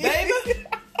 Okay. Baby?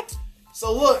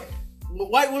 So look, with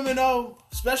white women though,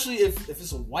 especially if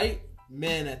it's a white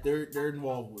man that they're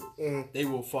involved with, Mm. they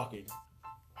will fucking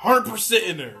 100%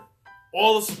 in there.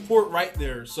 All the support right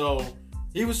there. So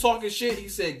he was talking shit. He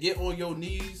said, "Get on your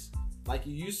knees like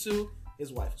you used to."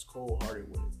 His wife was cold hearted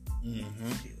with it,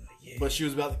 Mm-hmm. but she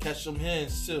was about to catch some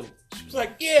hands too. She was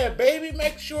like, "Yeah, baby,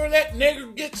 make sure that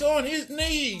nigger gets on his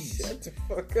knees." Shut the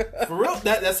fuck up. For real,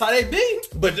 that's how they be.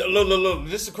 But look,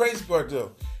 this is the crazy part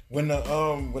though. When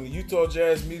the Utah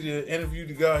Jazz media interviewed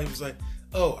the guy, he was like,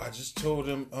 "Oh, I just told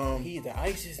him He to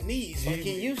ice his knees like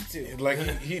he used to. like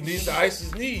he needs to ice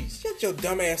his knees." Shut your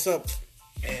dumb ass up.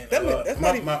 And That's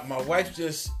not even. my wife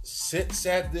just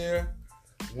sat there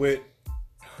with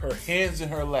her hands in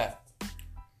her lap.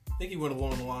 I think he went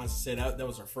along the lines and said that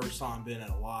was her first time being at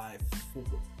a live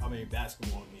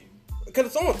basketball game. Because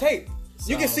it's on tape.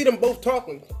 You can So- see them both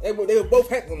talking. They were both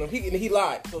heckling him. He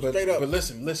lied. So But straight up. but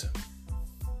listen.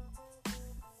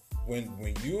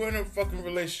 When you're in a fucking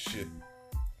relationship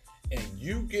and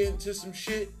you get into some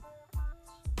shit,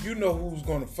 you know who's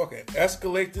gonna fucking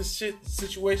escalate this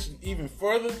situation even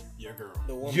further? Your girl.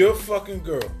 The woman. Your fucking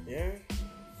girl. Yeah.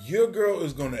 Your girl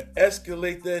is gonna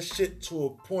escalate that shit to a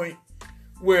point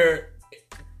where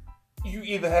you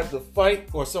either have to fight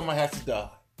or someone has to die.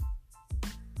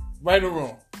 Right or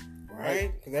wrong?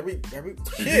 Right? Because every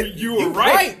shit. You were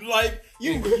right. Like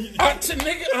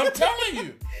Nigga, I'm telling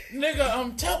you. Nigga,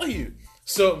 I'm telling you.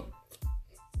 So,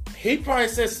 he probably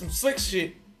said some slick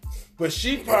shit, but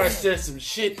she probably said some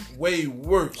shit way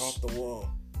worse. Off the wall.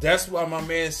 That's why my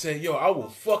man said, "Yo, I will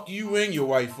fuck you and your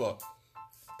wife up."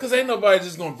 Because ain't nobody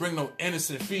just gonna bring no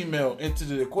innocent female into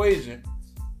the equation.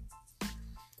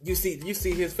 You see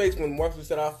his face when Marshall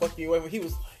said, "I'll fuck you," he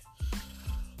was like,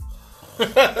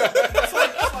 It's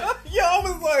like, Yo, I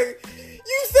was like,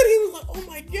 you said he was like, oh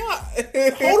my god.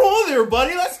 hold on there,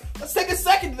 buddy. Let's take a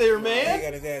second there, He man.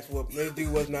 got his ass whooped. This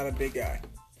dude was not a big guy.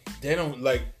 They don't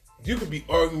like. You could be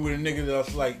arguing with a nigga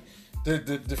that's like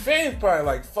the fan's probably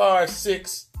like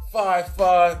 5'6",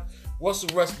 5'5". Russell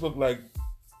Westbrook like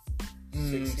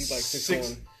He's like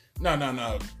 6'1".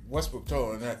 No. Westbrook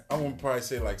taller than that. I would probably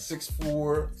say like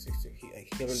 6'4",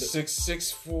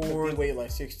 6'4", He weighed like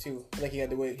 6'2". I think he had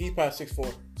to weigh. He's probably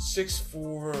 6'4".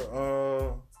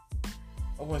 6'4".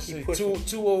 I want to He say pushed him.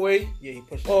 208. Yeah, he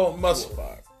pushed. Oh, him. muscle.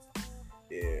 205.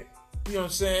 Yeah. You know what I'm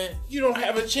saying? You don't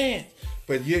have a chance.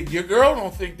 But your girl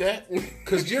don't think that.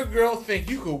 Because your girl think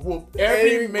you could whoop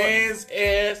every man's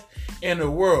ass in the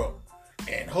world.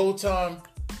 And the whole time,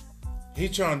 he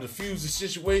trying to defuse the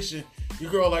situation.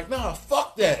 Your girl like, nah,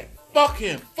 fuck that. Fuck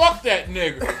him. Fuck that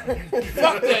nigga.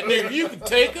 Fuck that nigga. You can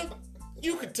take him.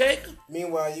 You can take him.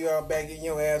 Meanwhile, you out back getting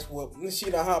your ass whooped. And she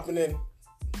not hopping in.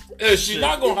 She's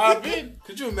not going to hop in.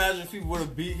 Could you imagine if he would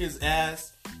have beat his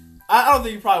ass? I don't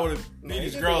think he probably would have beat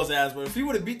his girl's ass, but if he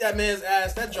would have beat that man's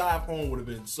ass, that drive home would have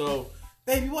been so.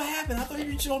 Baby, what happened? I thought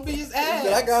you were gonna beat his ass.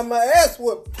 I got my ass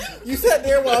whooped. You sat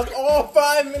there while all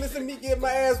 5 minutes of me getting my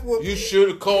ass whooped. You should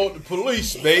have called the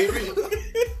police, baby.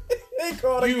 They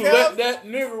called You a cop. let that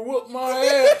nigga whoop my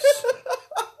ass.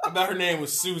 I bet her name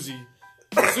was Susie.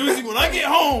 Susie, when I get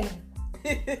home,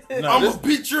 No, I'm gonna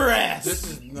beat your ass. This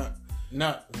is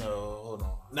no, hold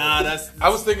on. Nah, that's. I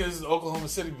was thinking this is Oklahoma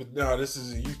City, but no, this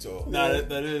is in Utah. Nah,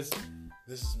 that is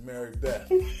This is Mary Beth.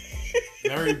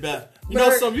 Mary Beth. You know,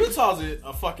 some Utah's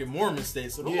a fucking Mormon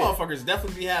state, so the Yeah. motherfuckers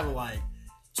definitely be having like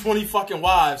 20 fucking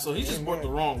wives. So he just brought the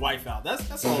wrong wife out.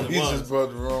 That's all it He was. just brought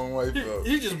the wrong wife out.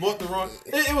 He just bought the wrong.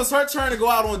 It was her turn to go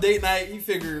out on date night. He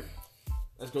figured,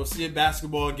 let's go see a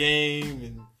basketball game,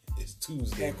 and It's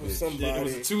Tuesday. Heck with bitch. somebody. it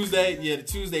was a Tuesday. Yeah, the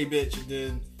Tuesday bitch, and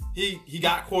then he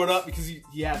got caught up because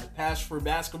he had the passion for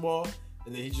basketball,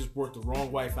 and then he just brought the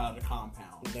wrong wife out of the compound.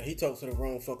 Now, he talks to the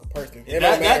wrong fucking person. It And don't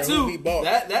that matter who too. he bought.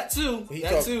 That too. He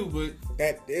That talk- too. But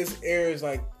That this airs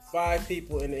like 5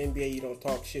 people in the NBA you don't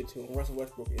talk shit to, and Russell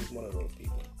Westbrook is one of those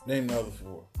people. Name the other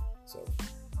 4. So,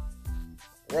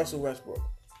 Russell Westbrook,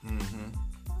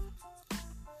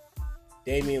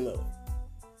 Damian Lillard,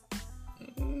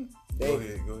 Go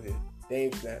ahead.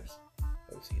 Dame Snaps.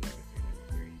 Let me see, number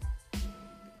 3.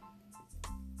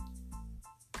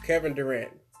 Kevin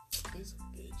Durant. He's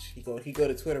a bitch. He go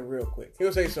to Twitter real quick.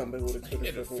 He'll say something with a He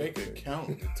Twitter. had a fake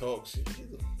account to talk shit. He's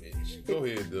a bitch. Go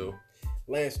ahead, though.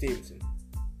 Lance Stevenson.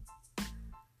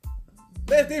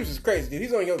 Lance Stevenson's crazy, dude.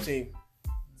 He's on your team.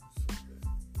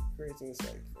 Crazy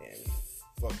inside, man.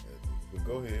 Fuck that nigga. But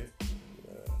go ahead.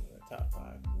 Top 5.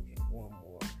 We get one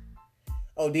more.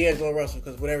 Oh, D'Angelo Russell,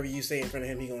 because whatever you say in front of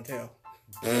him, he gonna tell.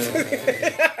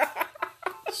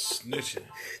 Snitching.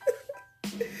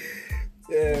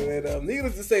 Yeah, man.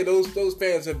 Needless to say, those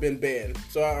fans have been banned.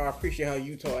 So I appreciate how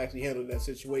Utah actually handled that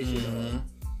situation.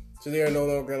 So they are no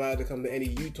longer allowed to come to any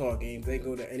Utah games. They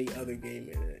go to any other game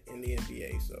in the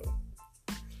NBA. So,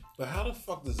 But how the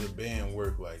fuck does a ban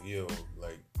work? Like, yo,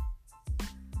 like,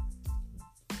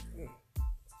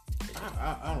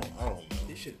 I don't know.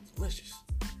 this shit is delicious.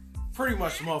 pretty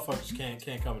much the motherfuckers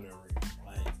can't come in there.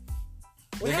 Like,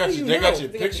 They how got do you- you they got know? your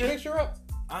They picture? picture up?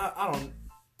 I don't.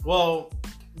 Well,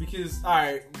 because all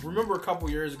right, remember a couple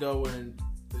years ago when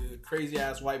the crazy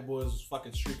ass white boys was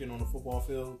fucking streaking on the football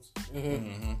fields?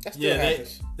 That still Yeah,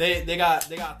 happens. they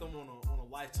got them on a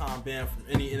lifetime ban from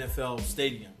any NFL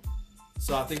stadium.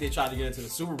 So I think they tried to get into the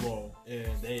Super Bowl and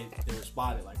they were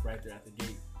spotted like right there at the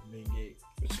gate, the main gate.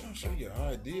 But y'all show your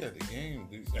ID at the game,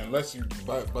 dude. Unless you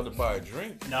about to buy a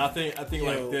drink. No, I think Yo.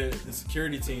 like the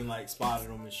security team like spotted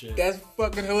them and shit. That's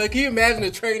fucking hilarious. Can you imagine the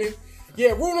training?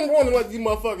 Yeah, rule number 1 to let these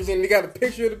motherfuckers in. They got a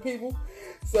picture of the people.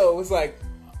 So it's like,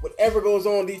 whatever goes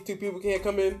on, these 2 people can't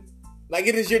come in. Like,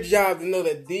 it is your job to know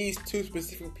that these 2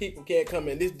 specific people can't come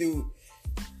in. This dude,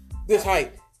 this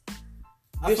height.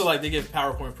 I feel like they give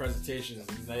PowerPoint presentations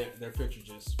and their picture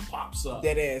just pops up.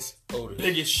 Dead ass. Oh,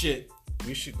 Biggest shit.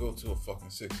 we should go to a fucking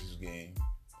Sixers game,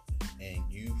 and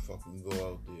you fucking go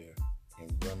out there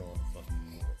and run on the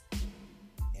fucking court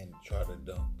and try to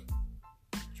dunk.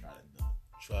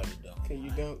 Try to dunk. Can you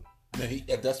dunk? No,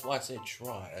 that's why I said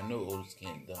try. I know Otis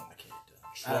can't dunk. I can't do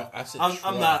it. Try. I said I'm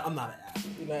try. not an athlete.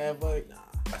 You not athletic? Nah.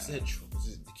 I said try. Was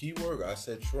it the key word? I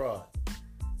said try.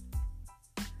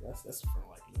 That's from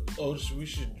like Oh, we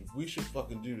should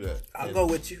fucking do that. I'll go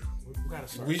with you. We gotta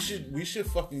start. We should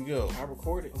fucking go. I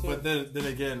record it too. But then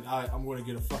again, I'm going to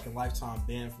get a fucking lifetime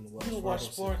ban from the Wells You don't Fargo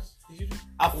watch sports.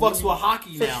 I fucks with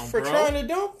hockey for, now, for bro. trying to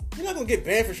dunk, you're not gonna get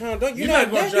banned for trying to dunk. You're not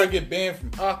going to naked. try to get banned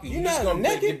from hockey. You're You're just not going to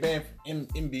naked. get banned from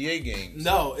NBA games.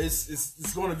 No,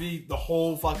 it's going to be the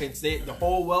whole fucking state, the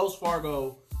whole Wells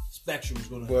Fargo spectrum is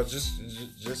going to. Well,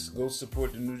 just go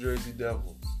support the New Jersey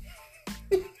Devils.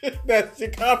 That's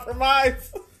your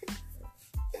compromise.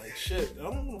 Like shit, I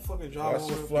don't want to fucking job Watch all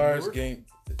the over Flyers Newark. game.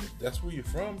 That's where you're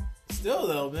from. Still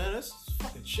though, man, that's a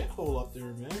fucking shithole up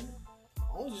there, man.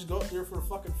 I only just go up there for the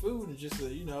fucking food and just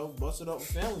bust it up with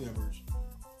family members.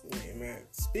 Hey man,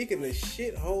 speaking of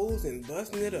shitholes and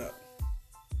busting it up,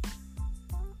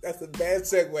 that's a bad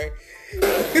segue.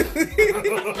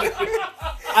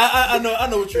 I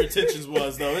know what your intentions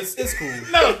was though. It's cool.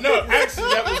 No.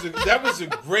 Actually, that was a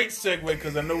great segue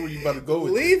because I know where you about to go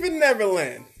with it. Leaving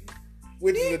Neverland,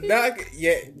 which is a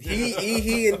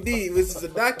he indeed, which is a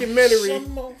documentary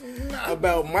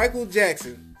about Michael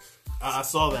Jackson. I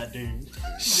saw that dude.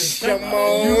 Come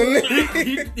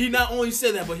on. he not only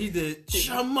said that, but he did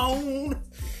Shamon.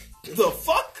 The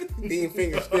fuck? Dean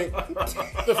Finger stink. Get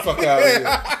the fuck out of here.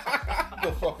 Get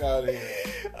the fuck out of here.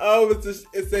 Oh, it's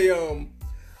a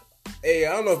I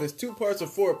don't know if it's 2 parts or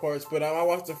 4 parts, but I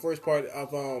watched the first part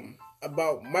of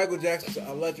about Michael Jackson's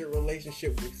alleged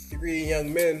relationship with 3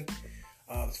 young men.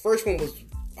 The first one was,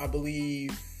 I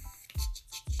believe,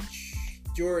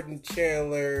 Jordan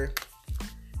Chandler.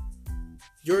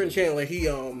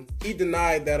 He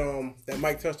denied that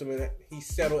Mike touched him and that he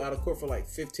settled out of court for like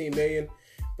 $15 million.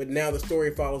 But now the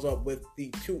story follows up with the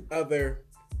 2 other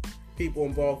people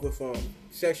involved with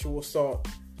sexual assault,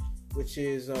 which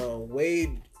is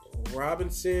Wade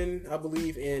Robinson, I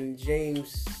believe, and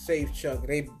James Safechuck.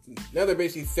 Now they're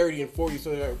basically 30 and 40,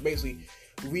 so they're basically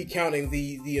recounting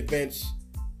the events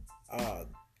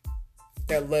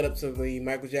that led up to the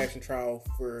Michael Jackson trial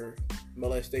for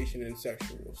molestation and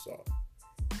sexual assault.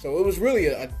 So it was really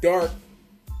a dark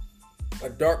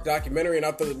documentary, and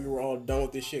I thought that we were all done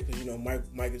with this shit because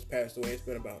Mike has passed away. It's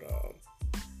been about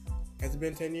has it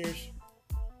been 10 years?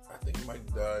 I think Mike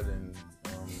died in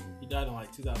He died in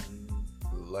like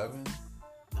 2011.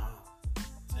 Nah,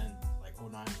 10, like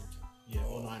 09. Yeah,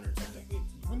 09 or 10.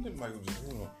 When did Michael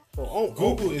Jackson?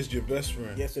 Google is your best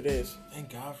friend. Yes, it is.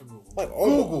 Thank God for Google. Like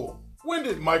Google. When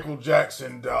did Michael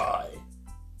Jackson die?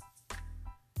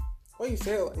 Why you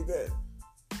say it like that?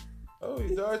 Oh,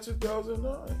 he died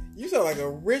 2009. You sound like a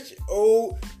rich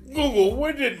old. Google,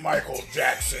 when did Michael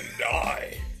Jackson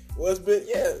die? Well, it's been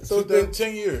so it's been been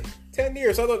 10 years. 10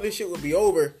 years. So I thought this shit would be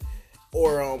over,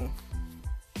 or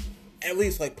at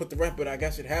least like put the rest. But I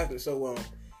guess it hasn't. So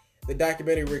the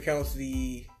documentary recounts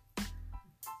the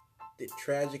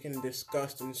tragic and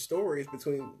disgusting stories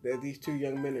between that these 2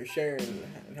 young men are sharing,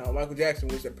 and how Michael Jackson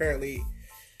was apparently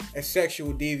a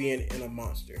sexual deviant and a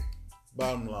monster.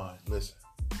 Bottom line, listen.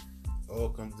 All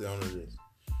comes down to this.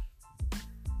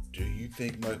 Do you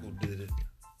think Michael did it?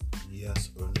 Yes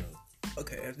or no?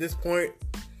 Okay, at this point,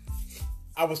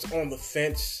 I was on the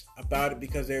fence about it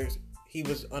because he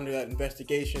was under that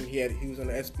investigation. He was on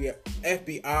the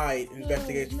FBI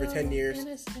investigation for 10 years.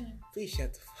 Please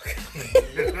shut the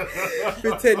fuck up.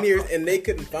 For 10 years, and they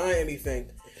couldn't find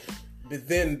anything. But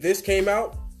then this came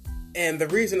out, and the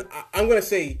reason I'm going to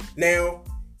say now,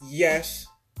 yes,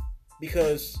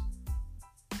 because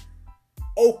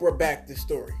Oprah backed this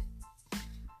story.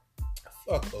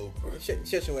 Fuck Oprah.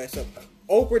 Shut your ass up.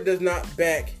 Oprah does not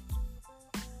back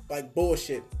like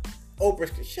bullshit.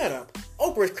 Shut up.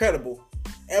 Oprah is credible.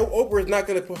 And Oprah is not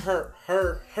going to put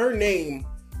her name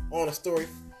on a story.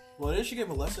 Well, didn't she get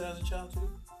molested as a child too?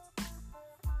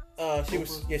 She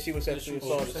was sexually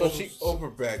assaulted. So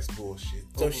Oprah backs bullshit.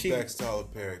 So Oprah backs Tyler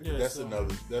Perry. Yeah, That's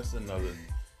another.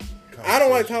 I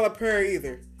don't like Tyler Perry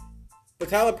either. But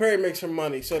Tyler Perry makes her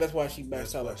money, so that's why she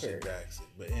backs Tyler Perry.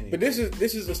 But anyway. But this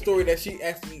is a story that she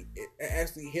actually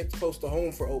hits close to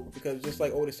home for Oprah, because just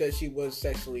like Oda said, she was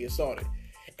sexually assaulted.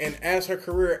 And as her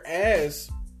career as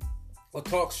a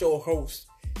talk show host,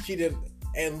 she did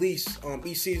at least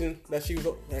each season that she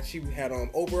had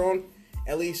Oprah on,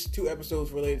 at least 2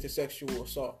 episodes related to sexual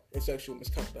assault and sexual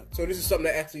misconduct. So this is something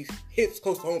that actually hits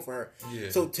close to home for her. Yeah.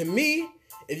 So to me,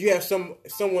 if you have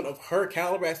someone of her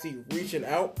caliber actually reaching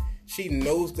out, she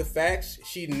knows the facts,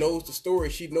 she knows the story,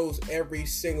 she knows every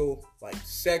single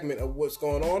segment of what's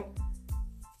going on.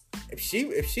 If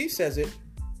she says it,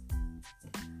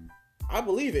 I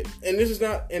believe it. And this is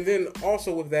not. And then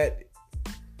also with that,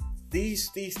 these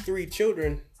 3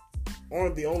 children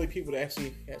aren't the only people that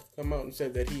actually have come out and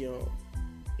said that he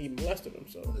molested them.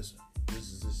 So listen,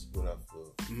 this is what I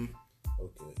feel. Mm-hmm.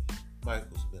 Okay.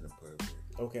 Michael's been a pervert.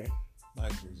 Okay.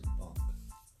 Michael's a punk.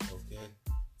 Okay.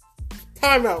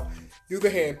 Time out. Do the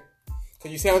hand.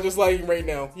 Cause you sound just like him right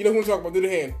now. You know who I'm talking about. Do the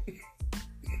hand.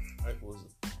 Michael was a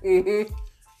punk. Mm-hmm.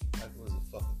 Michael was a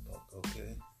fucking punk,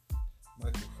 okay?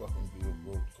 Michael fucking built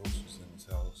roller coasters in his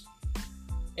house.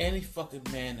 Any fucking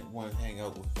man that want to hang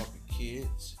out with fucking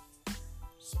kids,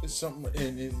 it's something,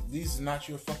 and these are not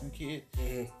your fucking kid,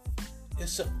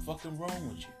 there's something fucking wrong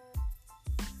with you.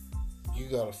 You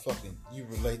gotta fucking, you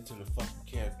relate to the fucking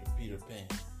character Peter Pan.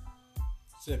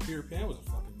 Said Peter Pan was a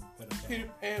fucking pedophile.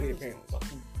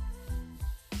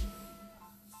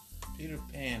 Peter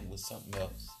Pan was something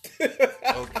else.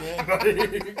 Okay?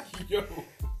 Yo.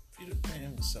 Peter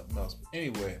Pan was something else. But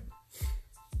anyway,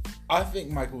 I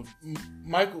think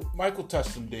Michael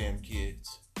touched some damn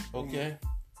kids. Okay?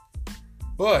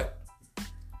 But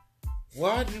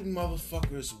why do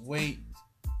motherfuckers wait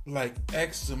like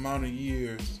X amount of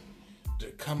years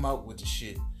to come out with the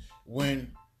shit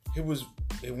when he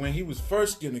was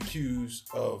first getting accused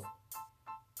of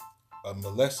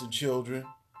molesting children?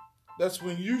 That's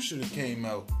when you should have came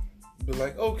out and be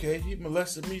like, okay, he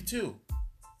molested me too.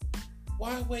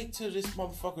 Why wait till this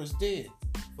motherfucker's dead?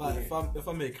 But if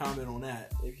I may comment on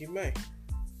that, If you may.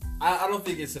 I don't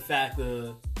think it's a fact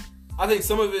of. I think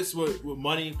some of it's with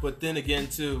money, but then again,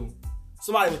 too,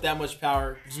 somebody with that much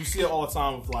power, because we see it all the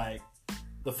time with like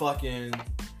the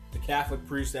Catholic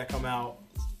priests that come out.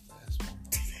 Last one.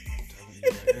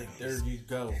 There you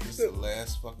go. This is the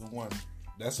last fucking one.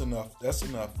 That's enough. That's the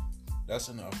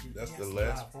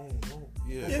last.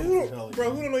 Yeah. Yeah, who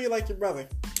don't know you like your brother?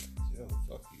 Yeah,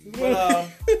 fuck you. But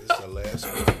This is the last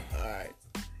one. Alright.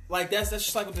 like that's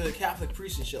just like with the Catholic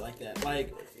priests and shit like that.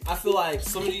 Like I feel like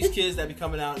some of these kids that be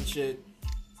coming out and shit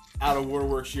out of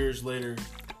waterworks years later,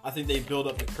 I think they build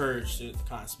up the courage to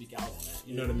kind of speak out on that.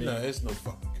 You know what I mean? No, it's no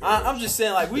fucking courage. I'm just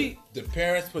saying, like The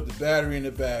parents put the battery in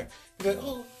the back. They're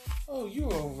like, oh, you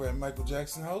were over at Michael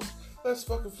Jackson's house. Let's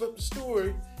fucking flip the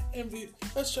story and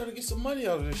let's try to get some money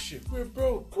out of this shit. We're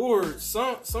broke. or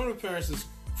some of the parents, as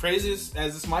crazy as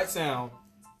this might sound,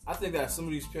 I think that some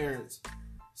of these parents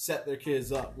set their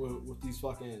kids up with these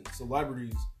fucking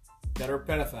celebrities that are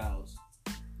pedophiles,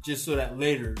 just so that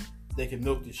later they can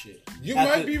milk this shit. You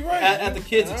might be right. At the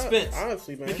kid's expense.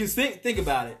 Honestly, man. Because think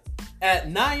about it. At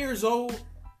 9 years old,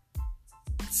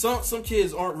 some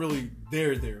kids aren't really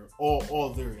there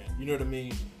all there yet. You know what I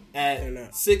mean?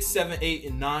 At 6, 7, 8,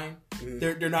 and 9,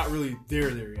 they're not really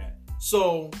there yet.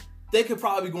 So they could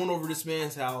probably be going over this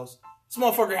man's house. This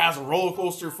motherfucker has a roller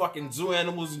coaster, fucking zoo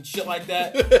animals and shit like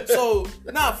that. So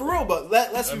nah, for real. But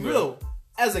let's be real.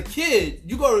 As a kid,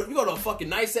 you go to a fucking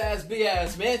nice ass, big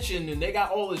ass mansion, and they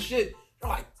got all this shit. You're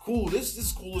like, cool. This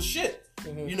is cool as shit.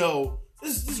 You know,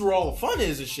 this is where all the fun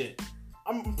is and shit.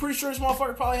 I'm pretty sure this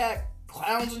motherfucker probably had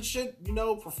clowns and shit. You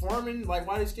know, performing like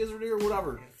while these kids are there or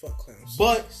whatever. Fuck clowns.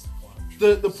 But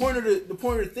the point of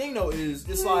the thing though is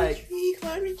it's like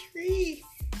climb a tree.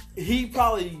 he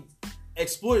probably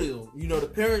exploited them. You know, the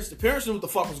parents knew what the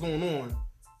fuck was going on,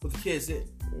 but the kids didn't.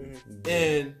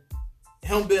 And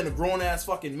him being a grown ass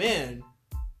fucking man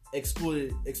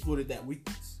exploited that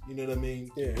weakness. You know what I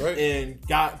mean? Yeah. Right. And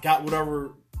got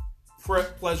whatever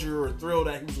pleasure or thrill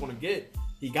that he was going to get.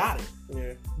 He got it.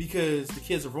 Yeah. Because the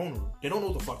kids are vulnerable. They don't know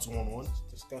what the fuck's going on.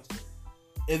 It's disgusting.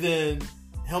 And then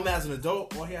him as an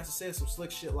adult, all he has to say is some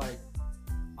slick shit like,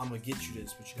 I'm going to get you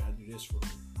this, but you got to do this for me.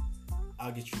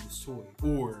 I'll get you this toy.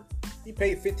 Or... He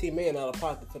paid $15 million out of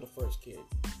pocket for the first kid.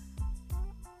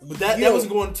 But that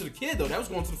wasn't going to the kid, though. That was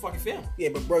going to the fucking family. Yeah,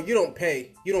 but bro, you don't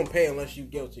pay. You don't pay unless you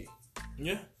guilty.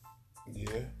 Yeah.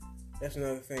 Yeah. That's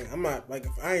another thing. I'm not, like,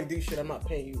 if I ain't do shit, I'm not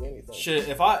paying you anything. Shit,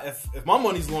 if my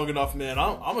money's long enough, man,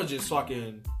 I'm gonna just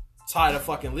fucking tie the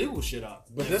fucking legal shit up.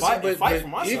 But and fight for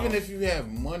myself. Even if you have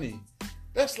money,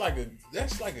 that's like a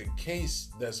case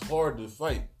that's hard to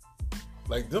fight.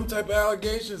 Like them type of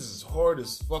allegations is hard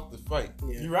as fuck to fight.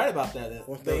 Yeah. You're right about that.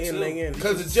 Once they in, they in.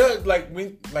 Because the judge,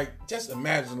 just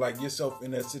imagine like yourself in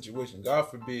that situation.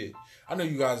 God forbid. I know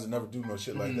you guys will never do no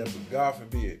shit like that, but God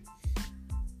forbid.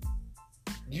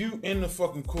 You in the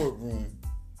fucking courtroom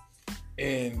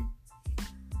and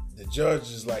the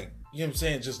judge is like, you know what I'm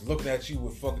saying, just looking at you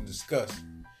with fucking disgust.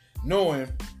 Knowing,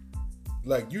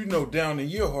 like, you know down in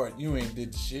your heart you ain't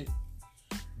did the shit.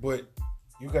 But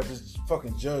you got this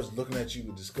fucking judge looking at you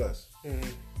with disgust.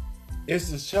 It's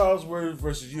the child's word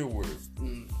versus your word.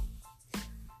 In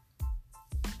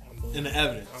the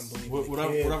evidence.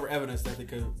 Whatever evidence that they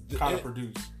could kind of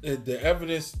produce. The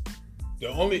evidence, the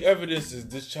only evidence is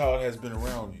this child has been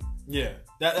around you. Yeah.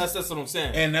 That's what I'm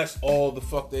saying. And that's all the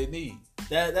fuck they need.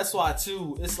 That's why,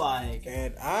 too, it's like...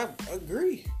 And I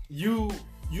agree. You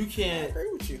You I can't.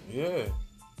 agree with you. Yeah.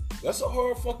 That's a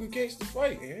hard fucking case to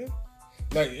fight. Yeah.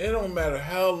 Like, it don't matter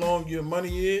how long your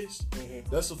money is. Mhm.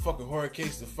 That's a fucking hard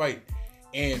case to fight.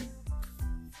 And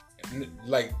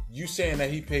like you saying that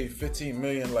he paid $15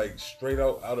 million like straight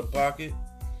out of pocket,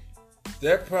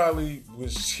 that probably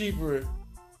was cheaper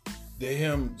than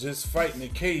him just fighting the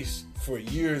case for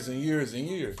years and years and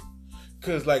years.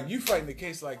 Cause like you fighting a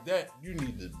case like that, you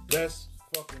need the best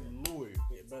fucking lawyer.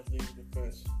 Yeah, best legal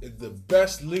defense. The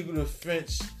best legal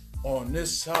defense on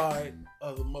this side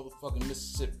of the motherfucking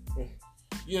Mississippi. You know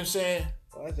what I'm saying?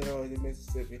 Why is it always in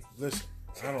Mississippi? Listen,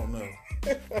 I don't know.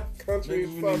 Country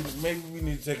is fucked. Maybe we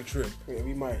need to take a trip. Yeah,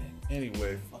 we might.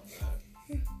 Anyway.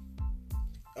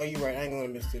 Oh, you right. I ain't going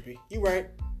to Mississippi. You right.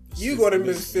 You go to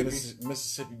Mississippi.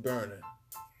 Mississippi burning.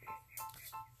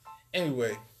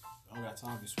 Anyway. I don't got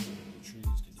time to be swimming in the trees,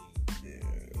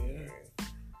 Kadeem. Yeah.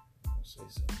 I'll say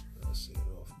something. I'll say it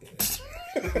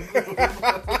off.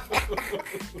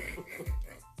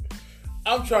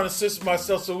 I'm trying to censor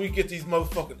myself so we get these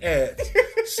motherfucking ads.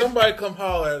 Somebody come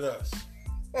holler at us.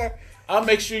 I'll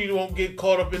make sure you won't get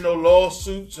caught up in no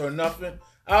lawsuits or nothing.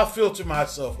 I'll filter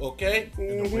myself, okay?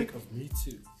 In the wake of Me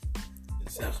Too. In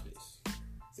safe space.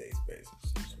 Safe space.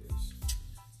 Safe space.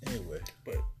 Anyway.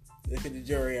 But look at the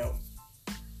jury out.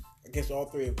 Against all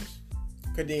three of us.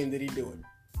 Kadeem, did he do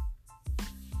it?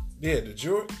 Yeah, the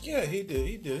jury. Yeah, he did.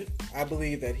 He did it. I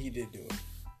believe that he did do it.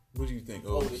 What do you think?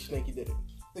 Oh, the Snakey did it.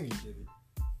 I think he did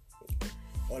it.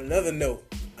 On another note,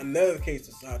 another case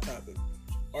that's hot topic.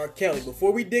 R. Kelly.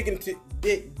 Before we dig into it,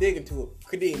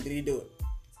 Kadeem, did he do it?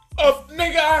 Oh,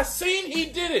 nigga, I seen he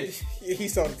did it. He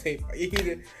saw the tape. He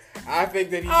did. I think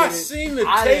that he I did it. seen the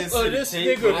I tape didn't see of the this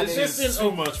tape, nigga. but This it's in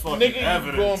too much fucking nigga,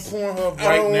 evidence. You go on Pornhub I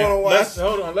right don't now. wanna watch. Let's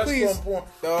hold on. Let's Please, go on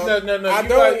Pornhub. dog. No. I You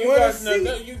don't wanna guys, see.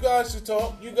 no. You guys can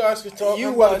talk. You guys can talk. You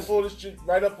I'm about wanna- to pull this shit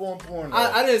right up on Pornhub.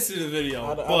 I didn't see the video,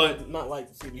 I but would not like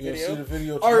to see the you gonna see video. the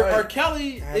video R. tonight?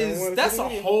 Kelly I don't wanna that's see a the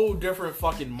video. whole different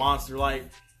fucking monster. Like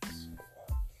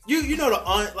you know the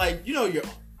aunt, like you know your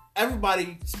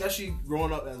everybody, especially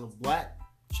growing up as a black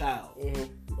child, Mhm.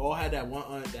 we all had that one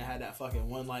aunt that had that fucking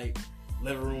one like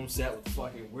living room set with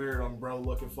fucking weird umbrella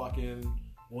looking fucking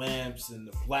lamps and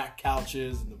the black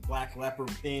couches and the black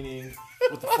leopard painting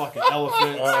with the fucking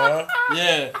elephants.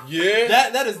 Yeah. Yeah.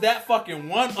 That is that fucking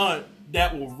one aunt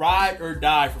that will ride or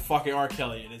die for fucking R.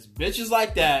 Kelly. And it's bitches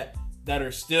like that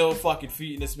are still fucking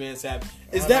feeding this man's happy.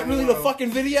 Is that really the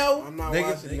fucking video? I'm not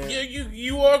watching Nigga, that. yeah,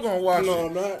 you are gonna watch No, it.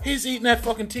 I'm not. He's eating that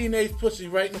fucking teenage pussy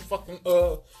right in the fucking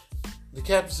the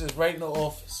captain says right in the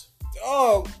office.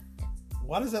 Oh,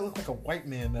 Why does that look like a white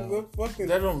man the fucking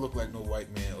That don't look like no white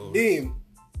man. Deem.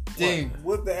 Deem.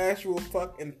 What the actual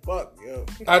fucking fuck, yo?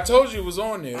 I told you it was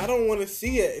on there. I don't want to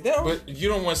see it. That But you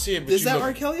don't want to see it. But Is you that look,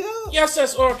 R. Kelly though? Yes,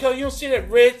 that's R. Kelly. You don't see that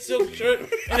red silk shirt and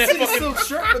I that see the fucking silk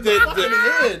shirt with the fucking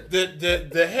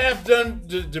head. the half done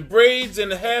the braids and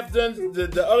the half done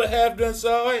the other half done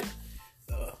side.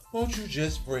 Won't you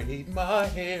just braid my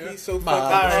hair? He's so my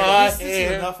fucking- Alright, this is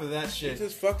hair. enough of that It's shit.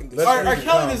 just fucking. Let's R. read R. the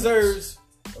Kelly comments. deserves.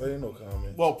 Oh, there ain't no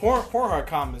comment. Well, Pornhub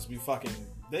comments be fucking.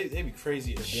 They be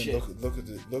crazy as Then shit. look at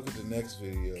the next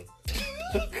video.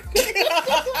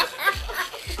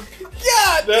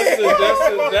 God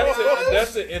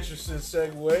That's an interesting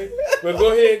segue. But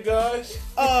go ahead, guys.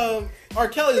 R.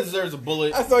 Kelly deserves a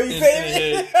bullet. I saw you in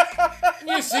say the it. head.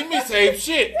 You see me save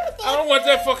shit. I don't want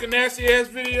that fucking nasty ass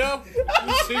video.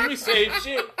 You see me save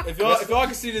shit. If y'all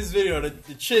can see this video,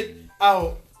 the chick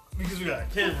out because we got a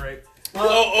camera, right?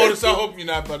 Otis, I hope you're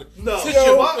not about to. No, Sit yo,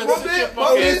 your- my sit your man,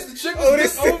 fucking- the chick was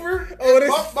Otis- just over. Otis-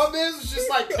 My man was just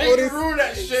like Otis, kangaroo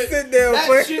that shit. sit down, that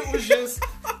boy. shit was just.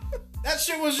 That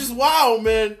shit was just wild,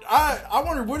 man. I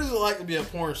wonder what is it like to be a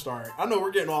porn star. I know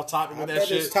we're getting off topic I with that bet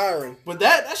shit, it's tiring. but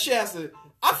that shit has to.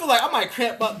 I feel like I might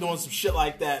cramp up doing some shit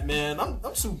like that, man. I'm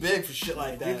too big for shit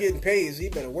like that. You getting paid, so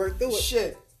you better work through it.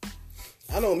 shit.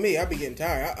 I know me. I be getting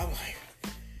tired. I'm like,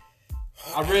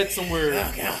 I read somewhere.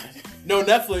 oh god. No,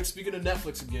 Netflix. Speaking of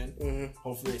Netflix again, Mm-hmm.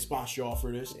 hopefully they sponsor y'all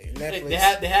for this.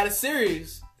 Netflix. They had a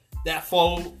series that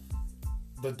followed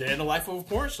the day in the life of a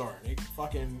porn star. They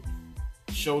fucking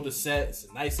showed the set. It's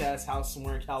a nice ass house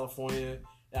somewhere in California.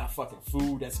 They have fucking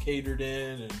food that's catered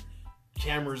in and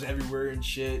cameras everywhere and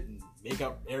shit and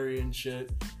makeup area and shit.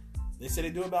 They said they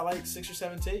do about like 6 or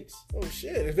 7 takes. Oh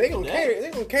shit! If they gonna Yeah. cater, they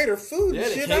gonna cater food Yeah,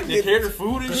 and they, shit. they cater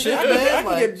food and shit, I man. can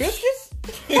Like, get biscuits.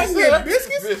 I said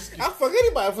Biscuits. biscuits. I fuck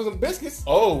anybody for some biscuits.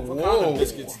 Oh, What whoa. kind of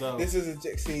biscuits though? This is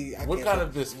a see. I What can't kind fuck-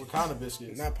 of biscuits? What kind of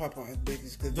biscuits? Not Popeye's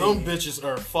biscuits. Cause Them they- bitches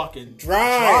are fucking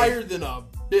Dry. drier than a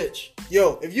bitch.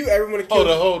 Yo, if you ever want to kill,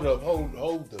 Hold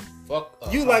the fuck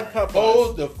up. you like Popeyes.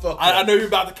 Hold the fuck up. I know you're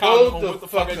about to comment Hold on the what the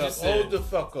fuck I fuck up. just said. Hold the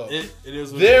fuck up. It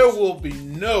is what There it is. will be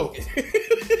no,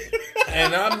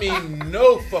 and I mean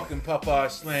no fucking Popeye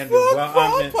slander Fuck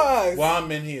Popeyes. while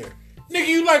I'm in here. Nigga,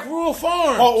 you like Rural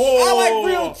Farms. I like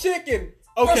real chicken.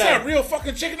 Okay. That's not real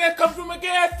fucking chicken. That comes from a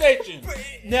gas station.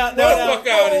 Now, Get the fuck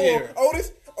out of here.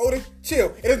 Otis,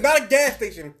 chill. It is not a gas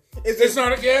station. It's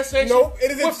not a gas station? Nope,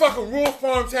 it is a- What fucking Rural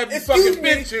Farms have you Excuse fucking me.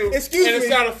 been to? Excuse and me. it's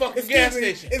not a fucking Excuse gas me.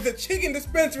 station. It's a chicken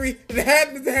dispensary that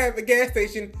happens to have a gas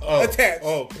station attached.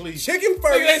 Oh, please. Chicken Nigga,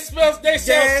 first, they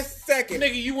sell gas second.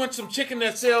 Nigga, you want some chicken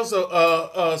that sells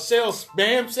sells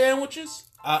spam sandwiches?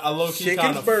 I low key Chicken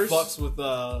kind of first. fucks with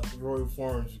Royal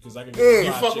Farms because I can. You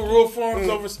fried fucking chicken. Rural Farms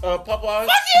over Popeyes? Fuck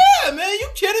yeah, man! You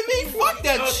kidding me? Fuck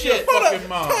that Oh, shit. yeah. Hold fucking up,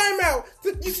 mom. time out.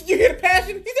 You hear the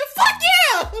passion? He said, "Fuck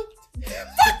yeah,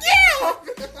 fuck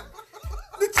yeah."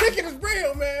 The chicken is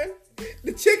real, man.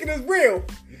 The chicken is real.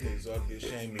 You niggas ought to be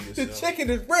ashamed of The yourself. chicken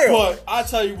is real. But I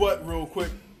tell you what, real quick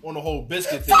on the whole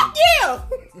biscuit thing. Fuck yeah.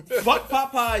 Fuck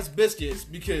Popeye's biscuits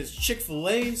because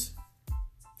Chick-fil-A's.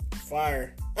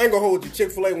 Fire. I ain't gonna hold you.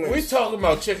 Chick-fil-A wins. We talking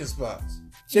about chicken spots.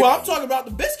 Chick- Well, I'm talking about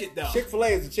the biscuit though. Chick-fil-A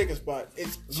is a chicken spot.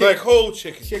 It's Like whole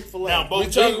chicken. Chick-fil-A. Now, We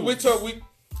Bojangles.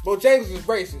 Bojangles is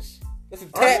racist. That's a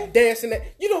tap dancing. That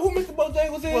you know who Mr.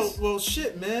 Bojangles is? Well,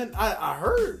 shit, man. I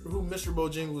heard who Mr.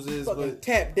 Bojangles is, Fucking but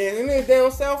tap dancing. And then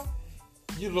down south,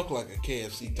 You look like a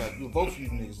KFC type. Both of you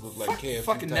niggas look like KFC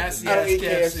fucking type. nasty I don't ass eat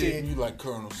KFC. KFC. You like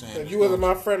Colonel Sanders. if you wasn't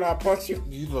my friend, I'd punch you.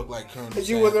 You look like Colonel If Sanders.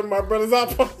 you wasn't my brothers,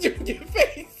 I'd punch you in your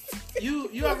face.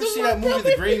 You ever see that movie,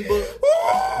 The Green Book?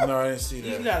 No, I didn't see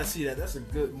You that. gotta see that. That's a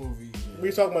good movie. We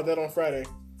was talking about that on Friday.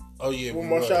 Oh, yeah. With we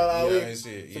Marshawn were. Ali. Yeah, I didn't see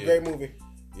it. It's a Yeah. great movie.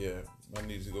 Yeah, I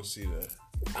need to go see that.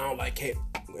 I don't like KFC.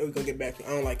 We're gonna get back to I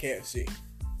don't like KFC.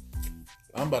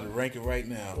 I'm about to rank it right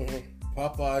now.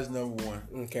 Popeyes number one.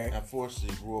 Okay.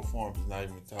 Unfortunately, Rural Farms is not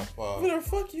even top five. Whatever,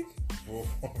 fuck you. Rural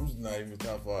Farms is not even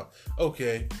top five.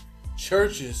 Okay.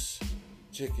 Church's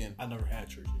chicken. I never had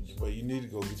church. But you need to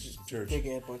go get you some church. Big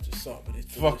ass bunch of salt, but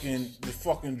it's The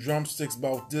fucking drumsticks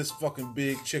about this fucking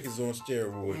big chickens on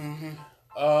steroids.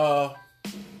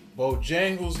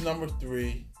 Bojangles number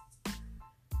 3,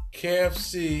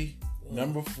 KFC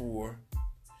number 4,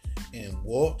 and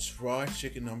Walt's fried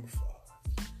chicken number 5.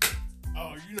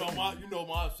 Oh, you know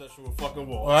my obsession with fucking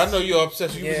Walt. Well, I know you're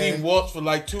obsessed. You was Yeah. eating Walt's for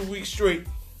like 2 weeks straight.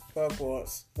 fuck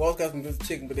Walt's. Walt's got some good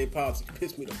chicken, but they pops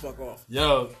piss me the fuck off.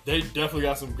 Yo, they definitely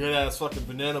got some good ass fucking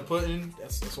banana pudding.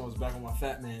 That's what's back on my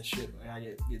fat man shit. I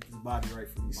gotta get this body right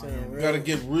for me. sound Man. real- You gotta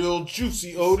get real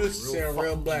juicy, Otis. Sound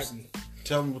real fucking black. juicy.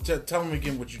 Tell him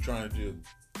again what you're trying to do.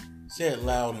 Say it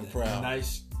loud and proud.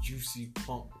 Nice juicy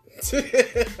pump. Sounds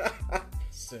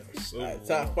so Alright,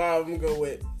 top 5, I'm gonna go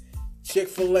with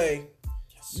Chick-fil-A.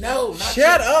 No, not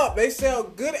Shut up! They sell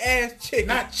good ass chicken.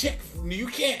 Not chick. You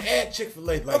can't add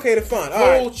Chick-fil-A. Like Okay, then fine. All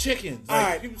whole right. chickens. All Like,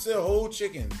 right. people sell whole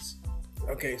chickens.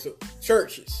 Okay, so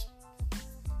churches.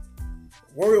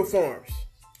 Royal Farms.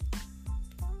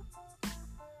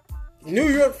 New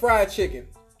York Fried Chicken.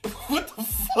 What the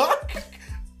fuck?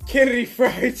 Kennedy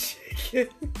Fried Chicken.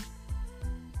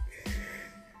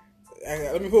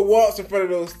 Let me put Waltz in front of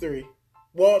those 3.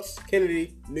 Waltz,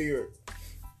 Kennedy, New York.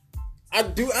 I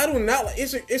do not like.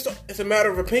 It's a matter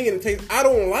of opinion and taste. I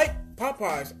don't like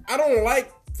Popeyes. I don't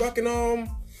like fucking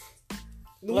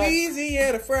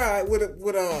Louisiana fried with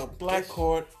Black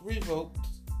Court revoked.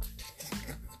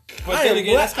 But I then am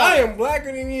again, black. that's kinda, I am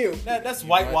blacker than you. that's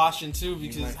whitewashing too,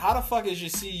 because how the fuck is your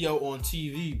CEO on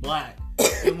TV black?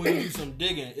 And when you do some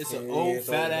digging, it's an Yeah, old it's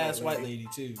fat old ass white white lady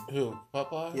too. Who?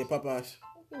 Popeyes? Yeah, Popeyes.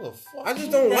 Who the fuck? I just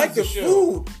Who don't runs like the show?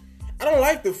 food. I don't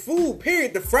like the food.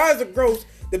 Period. The fries are gross.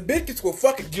 The biscuits will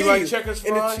fucking Do kill you you. like Checkers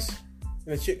And the fries?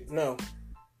 And the no.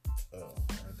 Oh,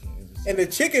 okay. And the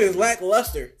chicken is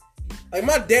lackluster. Like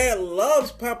my dad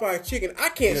loves Popeye chicken. I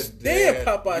can't stand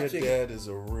Popeye your chicken. dad is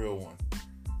a real one.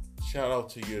 Shout out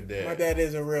to your dad. My dad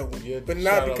is a real one, Yeah, but shout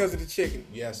not out. because of the chicken.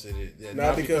 Yes, it is. Yeah,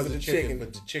 Not because of the chicken.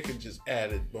 but the chicken just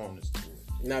added bonus to it.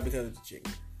 Not because of the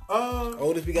chicken. Uh,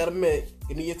 Oldest we got a minute.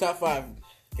 Give me your top 5.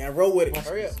 Gotta roll with it.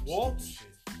 Hurry up. Waltz.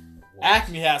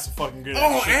 Acme has some fucking good Oh,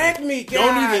 ass chicken. Acme, God.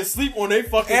 Don't even sleep on they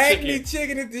fucking Acme chicken.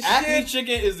 chicken is the Acme shit.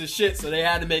 chicken is the shit, so they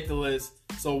had to make the list.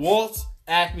 So Waltz,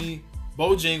 Acme,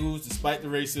 Bojangles, despite the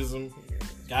racism,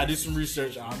 gotta do some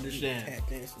research. I understand. Tap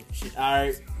dancing and shit. All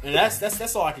right, and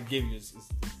that's all I can give you is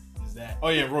that. Oh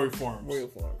yeah, Royal Farms. Royal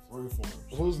Farms. Royal Farms.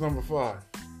 Who's number 5?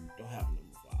 Don't have a number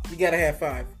 5. You gotta have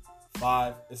 5.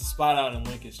 5. It's a spot out in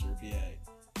Lancaster, PA.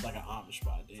 It's like an Amish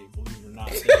spot, Dave. Believe it or not.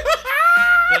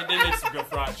 They make some good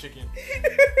fried chicken.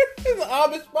 It's an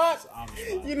Amish spot. It's an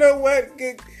Amish spot. You know what?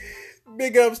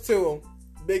 Big ups to him.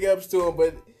 Big ups to him.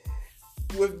 But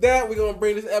with that, we're going to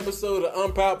bring this episode of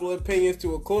Unpopular Opinions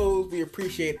to a close. We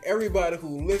appreciate everybody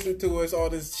who listened to us, all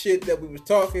this shit that we was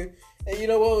talking. And you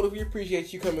know what? We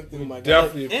appreciate you coming through, my guy.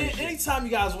 Definitely appreciate it. Anytime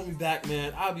you guys want me back,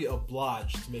 man, I'll be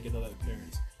obliged to make another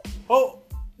appearance. Oh,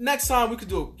 next time we could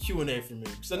do a Q&A for me.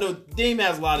 Because I know Dame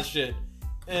has a lot of shit.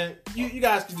 And you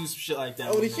guys can do some shit like that.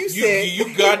 Oh, with me. you said...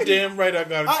 You goddamn right I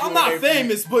got a I'm not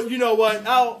famous, but you know what?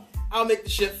 I'll make the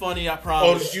shit funny, I promise.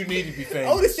 Otis, you need to be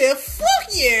famous. Otis said, fuck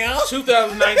yeah.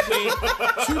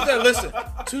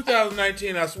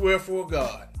 2019, I swear for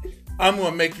God, I'm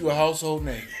going to make you a household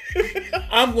name.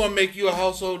 I'm going to make you a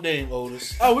household name,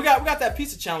 Otis. Oh, we got that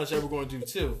pizza challenge that we're going to do,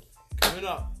 too. Coming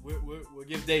up. We'll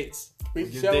give dates.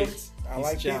 Pizza challenge? I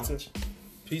like pizza.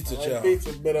 Pizza I like challenge.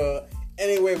 pizza. But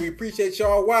anyway, we appreciate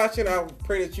y'all watching. I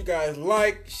pray that you guys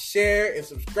like, share, and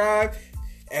subscribe.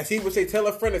 As he would say, tell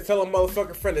a friend to tell a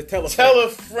motherfucking friend to tell a friend. Tell a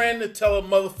friend to tell a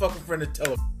motherfucking friend to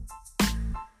tell a